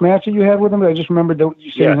first match that you had with him? I just remembered that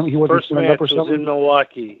you saying he wasn't first match up or something. was in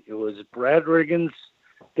Milwaukee. It was Brad Riggins.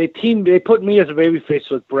 They put me as a babyface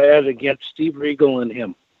with Brad against Steve Regal and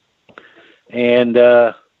him. And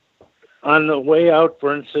on the way out,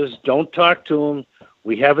 Vern says, "Don't talk to him.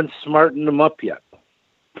 We haven't smartened him up yet."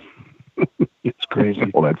 It's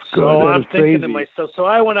crazy. Well, that's good. So I'm That's thinking crazy. to myself, so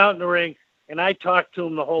I went out in the ring and I talked to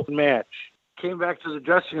him the whole match. Came back to the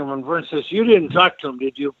dressing room and Vern says, "You didn't talk to him,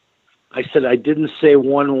 did you?" I said, "I didn't say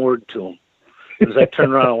one word to him." As I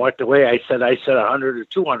turned around and walked away, I said 100 or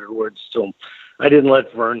 200 words to him. I didn't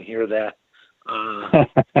let Vern hear that.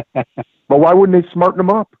 But why wouldn't they smarten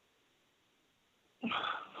him up?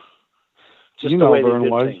 Just the way Vern they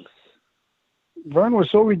did was. things. Vern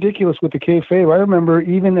was so ridiculous with the kayfabe. I remember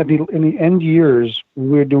even in the end years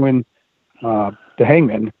when we were doing the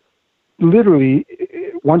Hangman. Literally,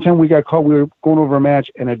 one time we got caught. We were going over a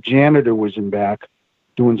match, and a janitor was in back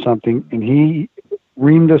doing something, and he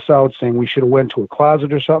reamed us out saying we should have went to a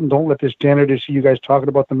closet or something. Don't let this janitor see you guys talking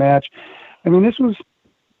about the match. I mean, this was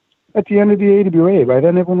at the end of the AWA. By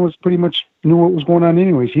then, everyone was pretty much knew what was going on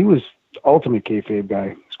anyways. He was the ultimate kayfabe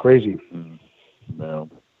guy. It's crazy. No.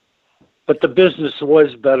 But the business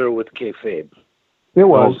was better with kayfabe. It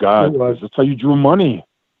was. Oh, God. It was. That's how you drew money.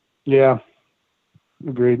 Yeah.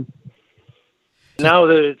 Agreed. Now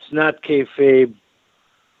that it's not kayfabe,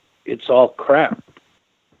 it's all crap.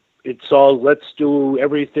 It's all, let's do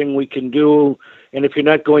everything we can do. And if you're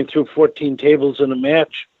not going through 14 tables in a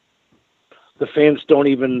match, the fans don't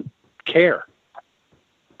even care.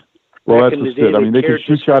 Well, Back that's in the just day, it. I mean, they could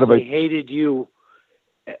shoot you out of they hated you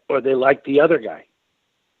or they liked the other guy.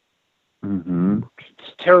 Mm-hmm.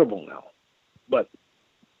 It's terrible now, but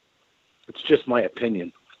it's just my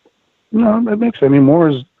opinion. No, that makes. I mean, more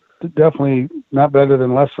is definitely not better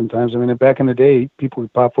than less sometimes. I mean, back in the day, people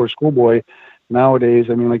would pop for a schoolboy.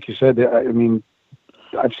 Nowadays, I mean, like you said, I mean,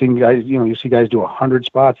 I've seen guys. You see guys do 100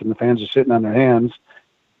 spots, and the fans are sitting on their hands.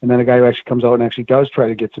 And then a guy who actually comes out and actually does try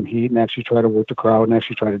to get some heat and actually try to work the crowd and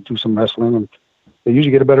actually try to do some wrestling, and they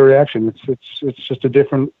usually get a better reaction. It's just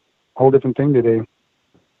a whole different thing today.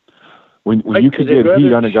 When you can get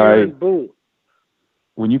heat on a guy,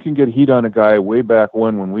 when you can get heat on a guy way back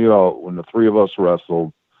when the three of us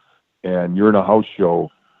wrestled, and you're in a house show,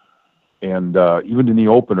 and even in the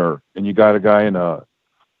opener, and you got a guy in a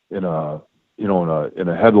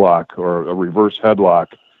headlock or a reverse headlock,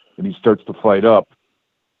 and he starts to fight up,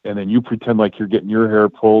 and then you pretend like you're getting your hair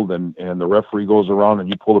pulled, and the referee goes around and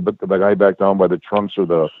you pull the guy back down by the trunks or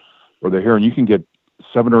the hair, and you can get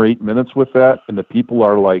 7 or 8 minutes with that, and the people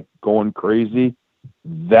are like going crazy.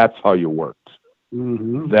 That's how you worked.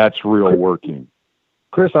 Mm-hmm. That's real working.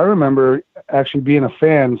 Chris, I remember actually being a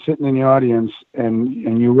fan, sitting in the audience,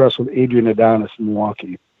 and you wrestled Adrian Adonis in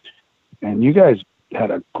Milwaukee, and you guys had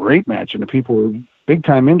a great match, and the people were big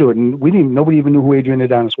time into it, and nobody even knew who Adrian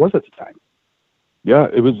Adonis was at the time. Yeah,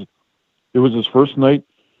 it was his first night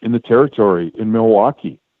in the territory in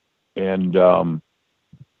Milwaukee, and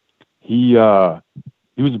he was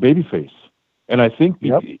a babyface, and I think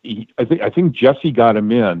I think Jesse got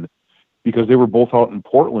him in because they were both out in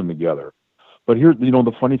Portland together. But here,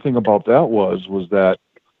 the funny thing about that was that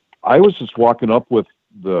I was just walking up with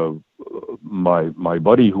my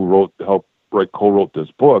buddy who co-wrote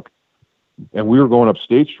this book, and we were going up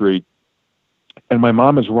State Street, and my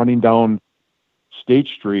mom is running down State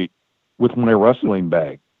Street with my wrestling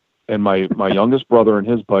bag, and my youngest brother and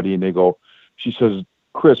his buddy, and she says,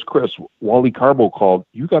 Chris, Wally Carbo called,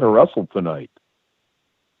 you got to wrestle tonight.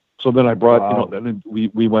 So then I brought, then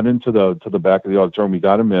we went into the back of the auditorium, we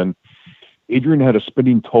got him in, Adrian had a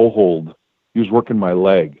spinning toe hold. He was working my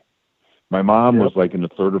leg. My mom was like in the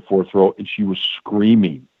third or fourth row, and she was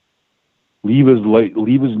screaming, leave his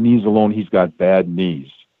knees alone. He's got bad knees.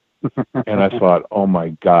 And I thought, oh my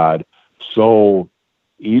God. So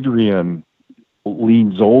Adrian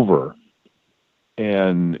leans over,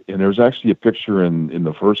 and there's actually a picture in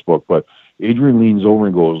the first book, but Adrian leans over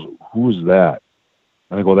and goes, who's that?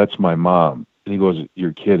 And I go, that's my mom. And he goes,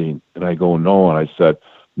 you're kidding. And I go, no. And I said,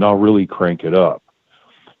 no, really crank it up.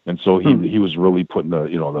 And so he was really putting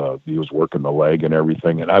he was working the leg and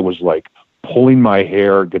everything. And I was like pulling my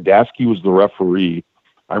hair. Gadaski was the referee.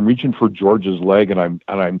 I'm reaching for George's leg, and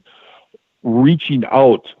I'm reaching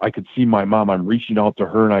out. I could see my mom. I'm reaching out to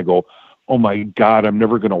her, and I go, oh my God, I'm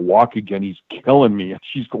never going to walk again. He's killing me. And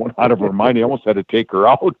she's going out of her mind. I almost had to take her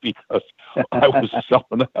out because I was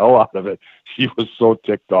selling the hell out of it. She was so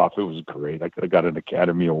ticked off. It was great. I could have got an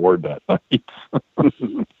Academy Award that night.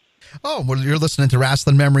 Oh, well, you're listening to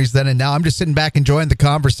Rasslin Memories Then and Now. I'm just sitting back enjoying the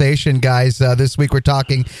conversation, guys. This week we're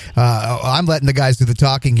talking, I'm letting the guys do the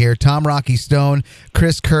talking here. Tom Rocky Stone,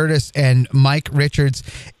 Chris Curtis, and Mike Richards.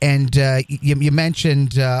 And you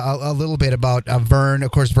mentioned a little bit about Vern,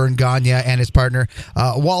 of course, Vern Gagne and his partner,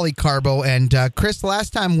 Wally Carbo. And Chris, the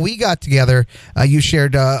last time we got together, you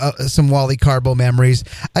shared some Wally Carbo memories.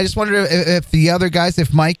 I just wondered if the other guys,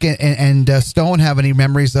 if Mike and Stone have any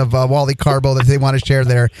memories of Wally Carbo that they want to share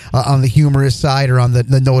there. On the humorous side or on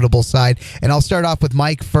the notable side. And I'll start off with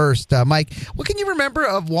Mike first. Mike, what can you remember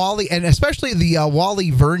of Wally, and especially the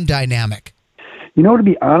Wally-Vern dynamic? To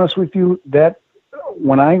be honest with you, that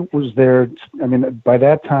when I was there, by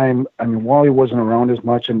that time, Wally wasn't around as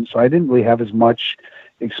much, and so I didn't really have as much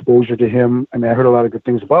exposure to him. I heard a lot of good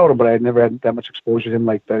things about him, but I had never had that much exposure to him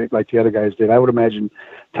like the other guys did. I would imagine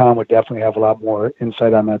Tom would definitely have a lot more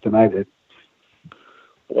insight on that than I did.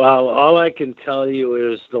 Well, all I can tell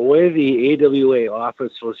you is the way the AWA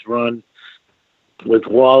office was run with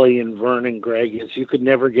Wally and Vern and Greg is you could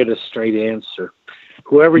never get a straight answer.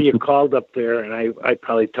 Whoever you called up there, and I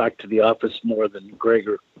probably talked to the office more than Greg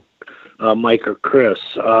or Mike or Chris,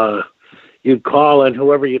 you'd call, and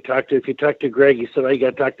whoever you talked to, if you talked to Greg, he said, oh, you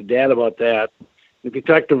got to talk to Dad about that. If you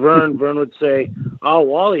talked to Vern, Vern would say, oh,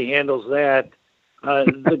 Wally handles that.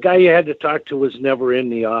 The guy you had to talk to was never in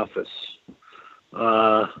the office.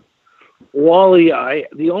 Wally,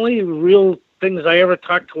 the only real things I ever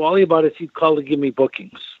talked to Wally about is he'd call to give me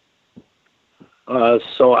bookings.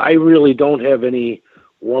 So I really don't have any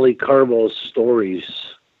Wally Carbo stories.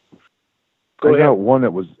 I got one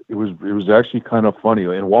that was actually kind of funny,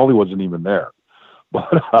 and Wally wasn't even there,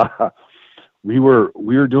 but we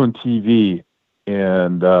were doing TV,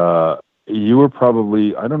 and you were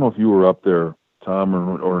probably, I don't know if you were up there, Tom,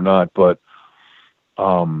 or not, but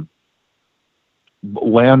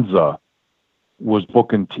Lanza was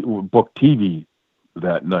booked TV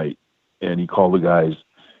that night, and he called the guys,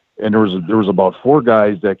 and there was about 4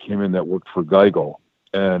 guys that came in that worked for Geigel,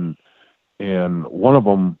 and one of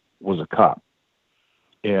them was a cop,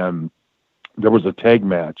 and there was a tag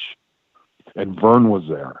match, and Vern was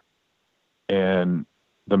there, and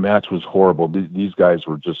the match was horrible. These guys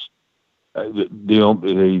were just they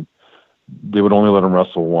would only let him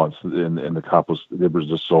wrestle once, and the cop was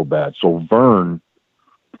just so bad. So Vern.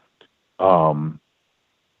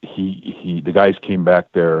 The guys came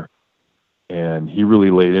back there, and he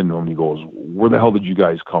really laid into him. He goes, where the hell did you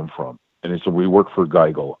guys come from? And he said, we work for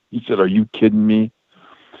Geigel. He said, are you kidding me?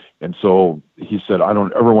 And so he said, I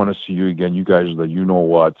don't ever want to see you again. You guys are the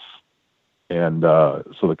you-know-whats. And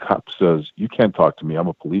so the cop says, you can't talk to me. I'm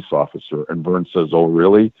a police officer. And Vern says, oh,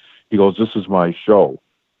 really? He goes, this is my show.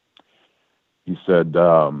 He said,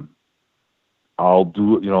 I'll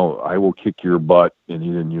do, I will kick your butt, and he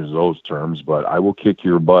didn't use those terms, but I will kick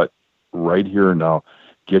your butt right here and now.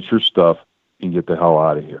 Get your stuff and get the hell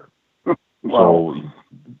out of here. Wow. So he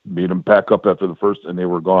made them pack up after the first, and they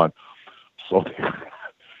were gone. So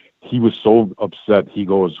he was so upset. He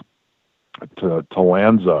goes to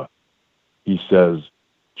Lanza. He says,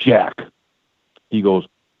 Jack. He goes,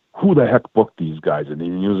 who the heck booked these guys? And he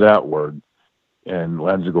didn't use that word. And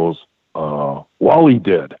Lanza goes, Wally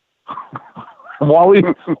did.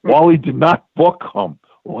 Wally did not book him.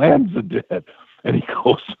 Lanza did. And he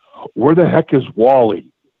goes, where the heck is Wally?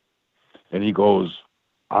 And he goes,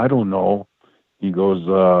 I don't know. He goes,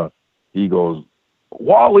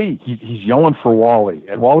 Wally. He's yelling for Wally,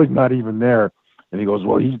 and Wally's not even there. And he goes,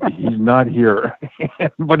 well, he's not here.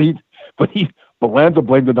 but Lanza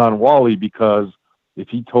blamed it on Wally, because if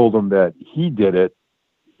he told him that he did it,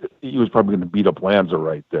 he was probably going to beat up Lanza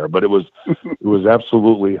right there. But it was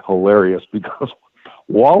absolutely hilarious, because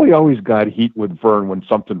Wally always got heat with Vern when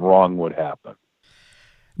something wrong would happen.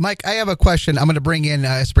 Mike, I have a question I'm going to bring in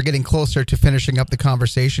as we're getting closer to finishing up the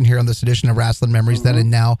conversation here on this edition of Rasslin Memories Then and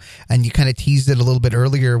Now, and you kind of teased it a little bit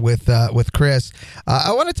earlier with Chris.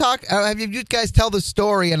 I want to talk, have you guys tell the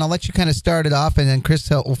story, and I'll let you kind of start it off, and then Chris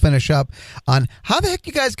will finish up on how the heck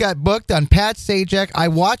you guys got booked on Pat Sajak. I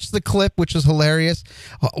watched the clip, which was hilarious.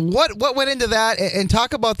 What went into that, and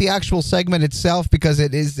talk about the actual segment itself, because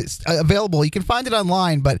it's available. You can find it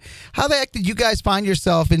online, but how the heck did you guys find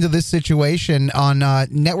yourself into this situation on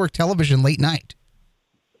network television late night?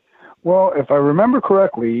 Well, if I remember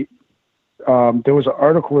correctly, there was an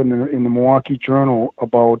article in the Milwaukee Journal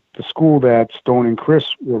about the school that Stone and Chris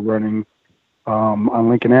were running on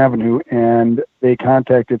Lincoln Avenue, and they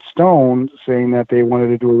contacted Stone saying that they wanted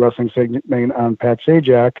to do a wrestling segment on Pat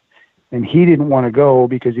Sajak, and he didn't want to go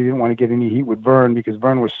because he didn't want to get any heat with Vern, because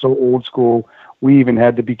Vern was so old school. We even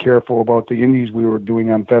had to be careful about the indies we were doing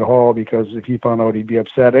on Fed Hall, because if he found out, he'd be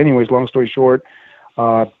upset. Anyways, long story short,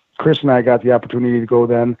 Chris and I got the opportunity to go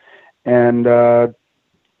then, and I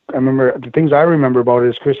remember the things I remember about it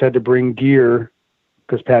is Chris had to bring gear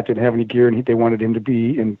because Pat didn't have any gear, and they wanted him to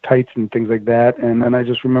be in tights and things like that. And then I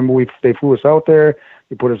just remember they flew us out there.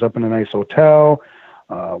 They put us up in a nice hotel.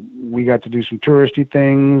 We got to do some touristy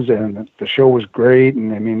things, and the show was great.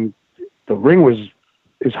 And I mean, the ring was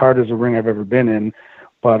as hard as a ring I've ever been in,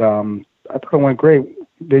 but I thought it went great.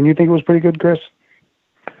 Didn't you think it was pretty good, Chris?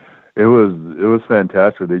 It was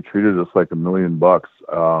fantastic. They treated us like $1 million.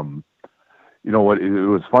 You know what? It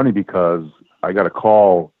was funny because I got a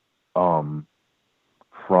call from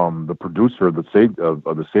the producer of the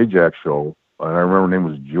Sajak show, and I remember her name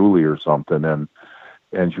was Julie or something, and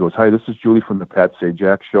she goes, "Hi, this is Julie from the Pat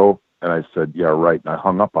Sajak show," and I said, "Yeah, right," and I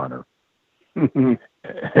hung up on her. And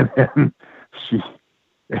then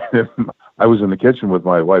I was in the kitchen with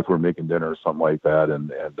my wife. We were making dinner or something like that,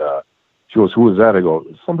 and she goes, "Who is that?" I go,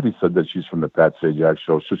 "Somebody said that she's from the Pat Sajak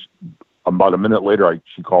show." So about a minute later,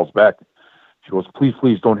 she calls back. She goes,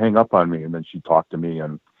 please don't hang up on me. And then she talked to me,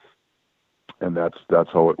 and that's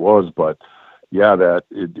how it was. But yeah, that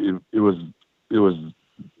it was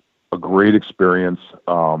a great experience.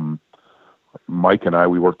 Mike and I,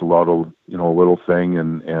 we worked a lot of, a little thing,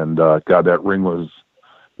 and God, that ring was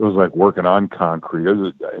like working on concrete.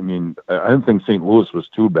 I didn't think St. Louis was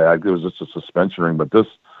too bad. It was just a suspension ring, but this,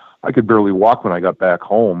 I could barely walk when I got back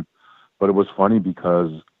home. But it was funny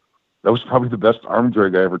because that was probably the best arm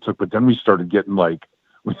drag I ever took. But then we started getting I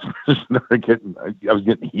was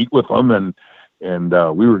getting heat with him, and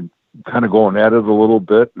we were kind of going at it a little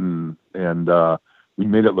bit, and we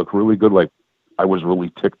made it look really good. Like I was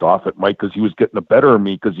really ticked off at Mike because he was getting the better of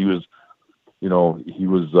me, because he was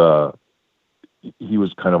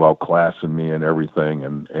kind of outclassing me and everything,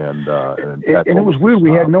 and it was weird.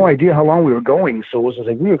 We had no idea how long we were going, so it was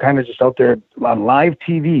like we were kind of just out there on live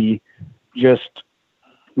TV, just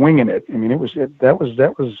winging it. I mean, that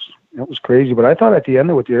was crazy. But I thought at the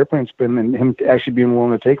end, with the airplane spin and him actually being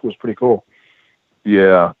willing to take it, was pretty cool.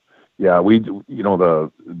 Yeah. They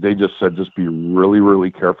just said just be really,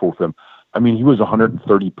 really careful with him. I mean, he was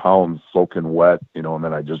 130 pounds soaking wet, and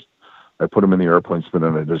then I put him in the airplane spin,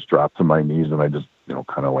 and I just dropped to my knees, and I just,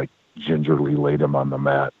 kind of like gingerly laid him on the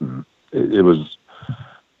mat, and it was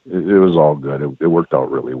all good. It worked out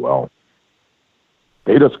really well.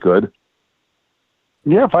 Paid us good.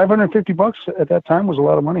 Yeah, $550 at that time was a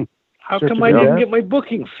lot of money. How come I didn't get my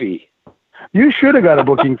booking fee? You should have got a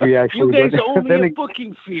booking fee, actually. You guys owe me a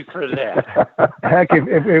booking fee for that. Heck,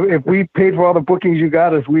 if we paid for all the bookings you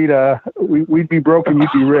got us, we'd be broke and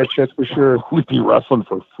you'd be rich. That's for sure. We'd be wrestling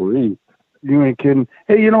for free. You ain't kidding.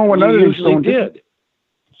 Hey, another thing, Stone did.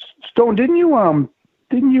 Stone, didn't you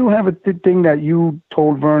have a thing that you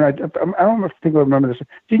told Vern? I don't think I remember this.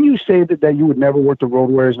 Didn't you say that you would never work the Road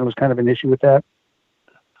Warriors, and it was kind of an issue with that?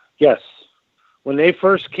 Yes. When they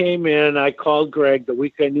first came in, I called Greg the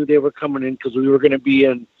week I knew they were coming in, because we were going to be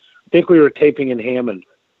I think we were taping in Hammond.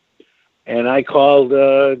 And I called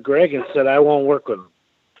Greg and said, I won't work with him.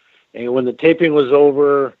 And when the taping was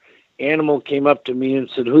over, Animal came up to me and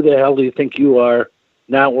said, who the hell do you think you are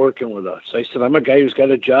not working with us? I said, I'm a guy who's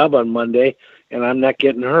got a job on Monday, and I'm not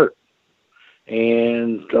getting hurt.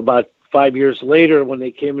 And about 5 years later, when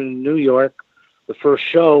they came in New York, the first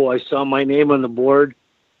show, I saw my name on the board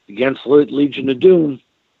against Legion of Doom.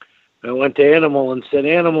 I went to Animal and said,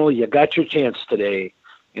 Animal, you got your chance today.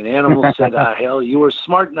 And Animal said, hell, you were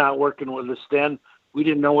smart not working with us then. We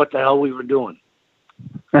didn't know what the hell we were doing.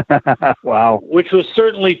 Wow. Which was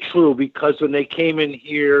certainly true, because when they came in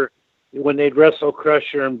here, when they'd wrestle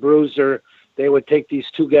Crusher and Bruiser, they would take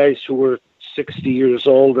these two guys who were 60 years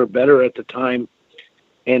old or better at the time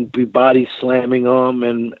and be body slamming them.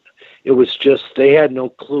 And it was just, they had no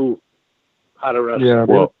clue how to wrestle. Yeah,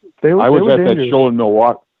 Well, they I was were at that dangerous. show in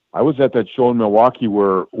Milwaukee. I was at that show in Milwaukee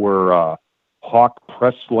where Hawk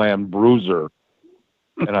press slammed Bruiser,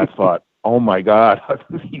 and I thought, oh my God,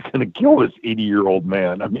 he's going to kill this 80-year-old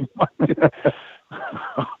man. I mean,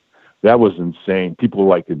 that was insane. People were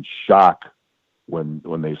like in shock when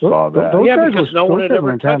they saw that. Those guys because were- no one those had guys ever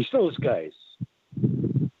were intense. touched those guys.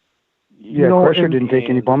 Yeah, Crusher didn't take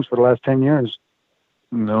any bumps for the last 10 years.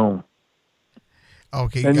 No.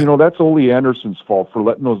 Okay. And, that's Ole Anderson's fault for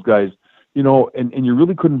letting those guys, and you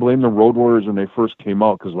really couldn't blame the Road Warriors when they first came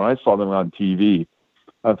out, because when I saw them on TV,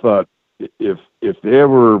 I thought,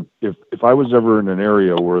 if I was ever in an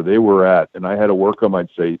area where they were at and I had to work them, I'd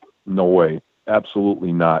say, no way,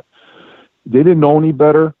 absolutely not. They didn't know any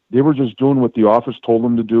better. They were just doing what the office told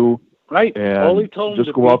them to do. Right. And Ole told them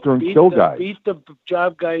just to go out there and kill guys. Beat the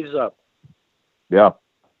job guys up. Yeah.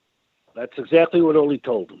 That's exactly what Ole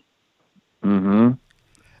told them. Mm-hmm.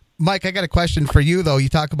 Mike, I got a question for you, though. You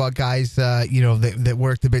talk about guys, that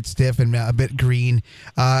worked a bit stiff and a bit green.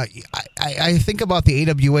 I think about the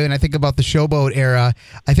AWA and I think about the Showboat era.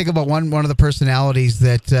 I think about one of the personalities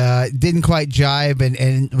that didn't quite jive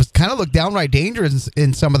and was kind of looked downright dangerous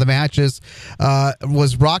in some of the matches,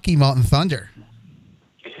 was Rocky Mountain Thunder.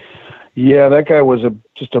 Yeah, that guy was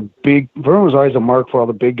just a big. Vern was always a mark for all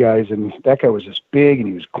the big guys, and that guy was just big and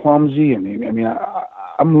he was clumsy. And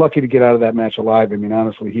I'm lucky to get out of that match alive. I mean,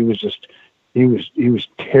 honestly, he was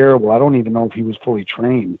terrible. I don't even know if he was fully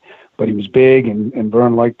trained, but he was big, and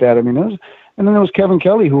Vern liked that. I mean, and then there was Kevin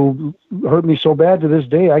Kelly, who hurt me so bad to this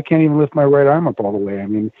day I can't even lift my right arm up all the way. I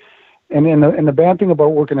mean, and the bad thing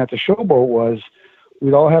about working at the Showboat was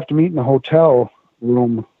we'd all have to meet in the hotel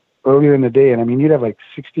room earlier in the day, and I mean, you'd have like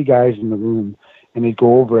 60 guys in the room, and they'd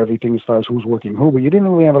go over everything as far as who's working who, but you didn't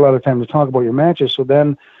really have a lot of time to talk about your matches. So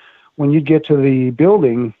then when you'd get to the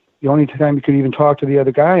building, the only time you could even talk to the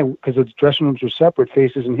other guy, because the dressing rooms were separate,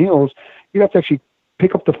 faces and heels, you'd have to actually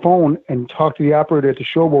pick up the phone and talk to the operator at the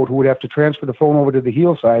Showboat, who would have to transfer the phone over to the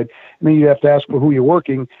heel side, and then you'd have to ask for who you're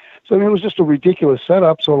working. So I mean, it was just a ridiculous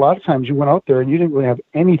setup. So a lot of times you went out there and you didn't really have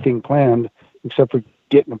anything planned except for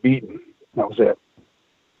getting a beating. That was it.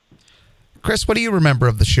 Chris, what do you remember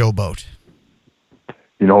of the Showboat?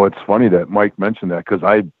 It's funny that Mike mentioned that, because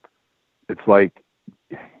it's like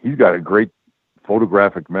he's got a great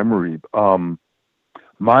photographic memory.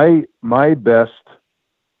 My best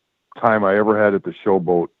time I ever had at the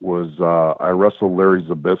Showboat was I wrestled Larry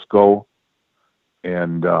Zbyszko,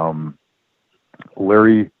 and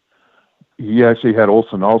Larry, he actually had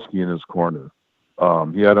Olsenowski in his corner.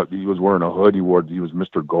 He was wearing a hood. He was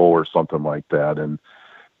Mr. Go or something like that,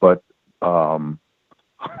 but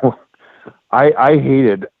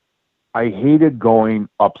I hated going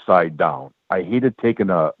upside down. I hated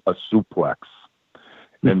taking a suplex.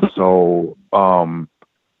 And so,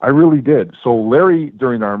 I really did. So Larry,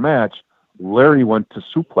 during our match, Larry went to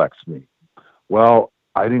suplex me. Well,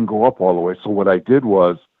 I didn't go up all the way. So what I did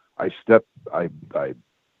was I stepped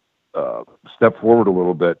forward a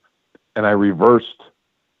little bit, and I reversed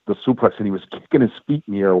the suplex, and he was kicking his feet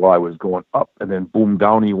in the air while I was going up, and then boom,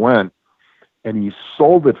 down he went. And he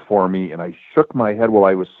sold it for me, and I shook my head while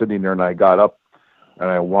I was sitting there, and I got up, and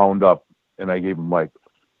I wound up, and I gave him like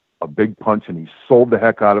a big punch, and he sold the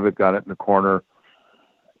heck out of it, got it in the corner.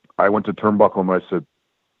 I went to turnbuckle, and I said,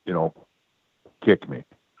 kick me.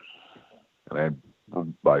 And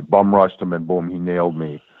I bum rushed him, and boom, he nailed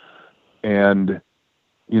me. And,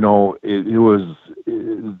 it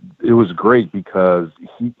was great, because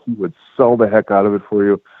he would sell the heck out of it for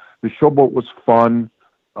you. The Showboat was fun.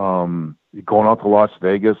 Going out to Las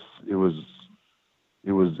Vegas, it was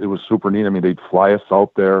super neat. I mean, they'd fly us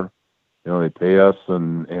out there, they'd pay us,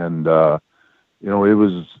 and it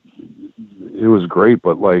was great.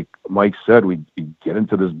 But like Mike said, we'd get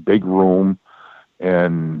into this big room,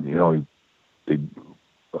 and they'd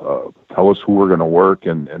tell us who we're going to work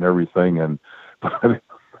and everything. And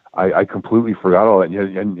I completely forgot all that.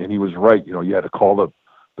 And he was right. You had to call the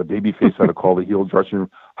babyface had to call the heel dressing room.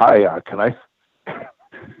 Hi, can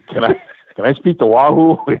I speak to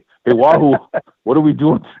Wahoo? Hey, Wahoo, what are we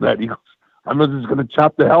doing tonight? He goes, I'm just going to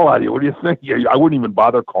chop the hell out of you. What do you think? Yeah, I wouldn't even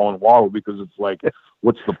bother calling Wahoo, because it's like,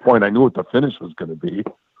 what's the point? I knew what the finish was going to be.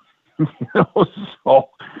 So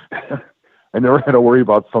I never had to worry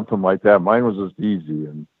about something like that. Mine was just easy,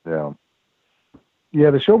 and yeah.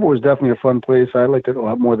 Yeah, the Showboat was definitely a fun place. I liked it a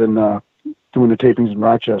lot more than doing the tapings in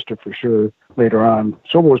Rochester, for sure, later on.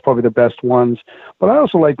 Showboat was probably the best ones. But I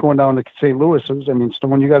also like going down to St. Louis.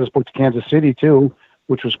 When you got us booked to Kansas City, too,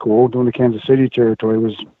 which was cool. Doing the Kansas City territory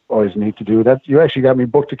was always neat to do. That you actually got me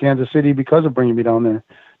booked to Kansas City because of bringing me down there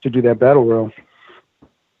to do that battle royal.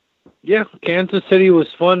 Yeah, Kansas City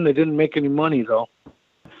was fun. They didn't make any money though.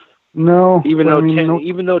 No, Even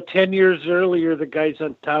though 10 years earlier the guys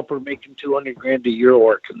on top were making $200,000 a year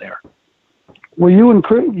working there. Well, you and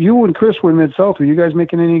Chris were in Mid-South. Were you guys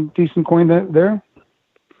making any decent coin there?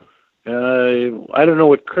 I don't know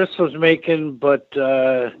what Chris was making, but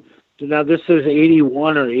now this is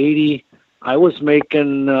 81 or 80. I was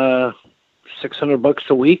making $600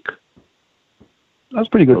 a week. That's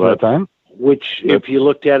pretty good for that time. Which, if you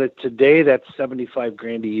looked at it today, that's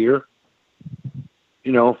 $75,000 a year.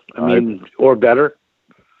 You know, I mean, or better.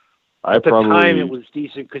 At the time, it was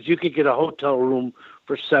decent because you could get a hotel room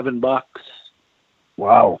for $7.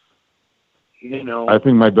 Wow. You know, I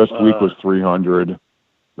think my best week was 300.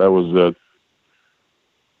 That was it.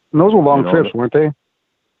 And those were long trips, weren't they?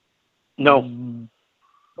 No.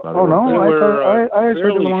 Oh no, they were I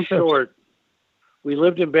fairly long short. Trips. We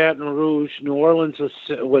lived in Baton Rouge. New Orleans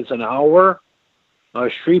was an hour.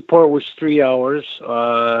 Shreveport was 3 hours.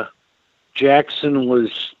 Jackson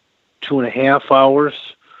was 2.5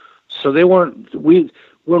 hours. So they weren't.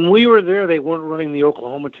 When we were there, they weren't running the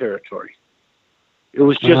Oklahoma territory. It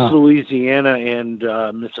was just Louisiana and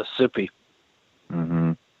Mississippi.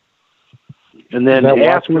 Mm-hmm. And then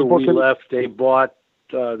after we left, they bought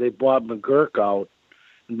McGurk out.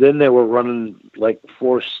 And then they were running like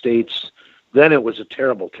 4 states. Then it was a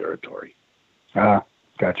terrible territory.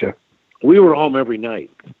 Gotcha. We were home every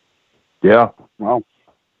night. Yeah. Wow.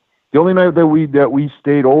 The only night that we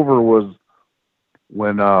stayed over was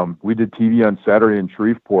when we did TV on Saturday in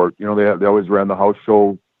Shreveport. You know, they always ran the house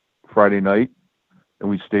show Friday night, and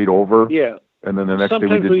we stayed over. Yeah. And then the next day we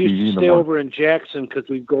Sometimes did we TV used to in the stay morning. over in Jackson because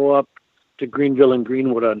we'd go up to Greenville and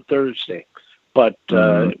Greenwood on Thursday. But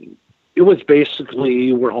it was basically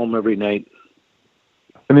you were home every night.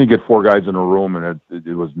 And then you get 4 guys in a room, and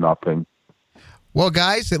it was nothing. Well,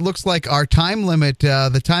 guys, it looks like our time limit,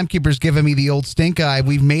 the timekeeper's giving me the old stink eye.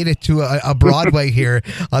 We've made it to a Broadway here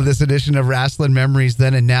on this edition of Rasslin Memories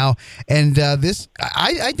Then and Now. And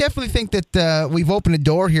I definitely think that we've opened a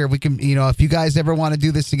door here. We can, you know, if you guys ever want to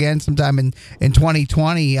do this again sometime in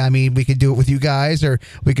 2020, I mean, we could do it with you guys, or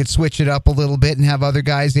we could switch it up a little bit and have other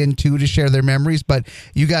guys in too to share their memories. But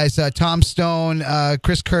you guys, Tom Stone,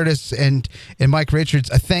 Chris Curtis, and Mike Richards,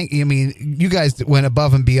 you guys went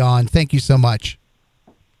above and beyond. Thank you so much.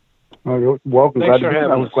 Oh, you're welcome. I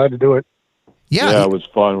was glad to do it. Yeah, it was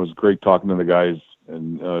fun. It was great talking to the guys.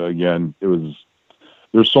 And again,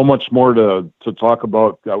 there's so much more to talk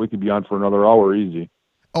about. We could be on for another hour easy.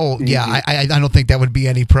 Oh, yeah, I don't think that would be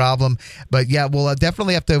any problem. But, yeah, we'll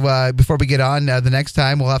definitely have to, before we get on the next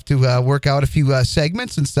time, we'll have to work out a few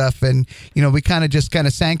segments and stuff. And, you know, we kind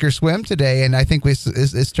of sank or swim today, and I think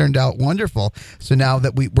it's turned out wonderful. So now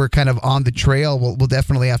that we're kind of on the trail, we'll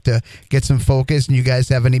definitely have to get some focus. And you guys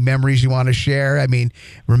have any memories you want to share? I mean,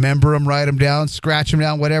 remember them, write them down, scratch them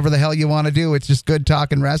down, whatever the hell you want to do. It's just good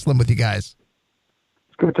talking wrestling with you guys.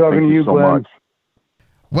 It's good talking to you, so Glenn. much.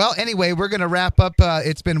 Well, anyway, we're going to wrap up.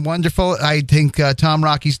 It's been wonderful. I think Tom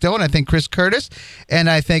Rocky Stone, I think Chris Curtis, and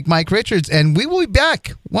I think Mike Richards. And we will be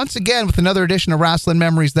back once again with another edition of Rasslin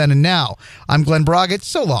Memories Then and Now. I'm Glen Braget.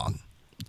 So long.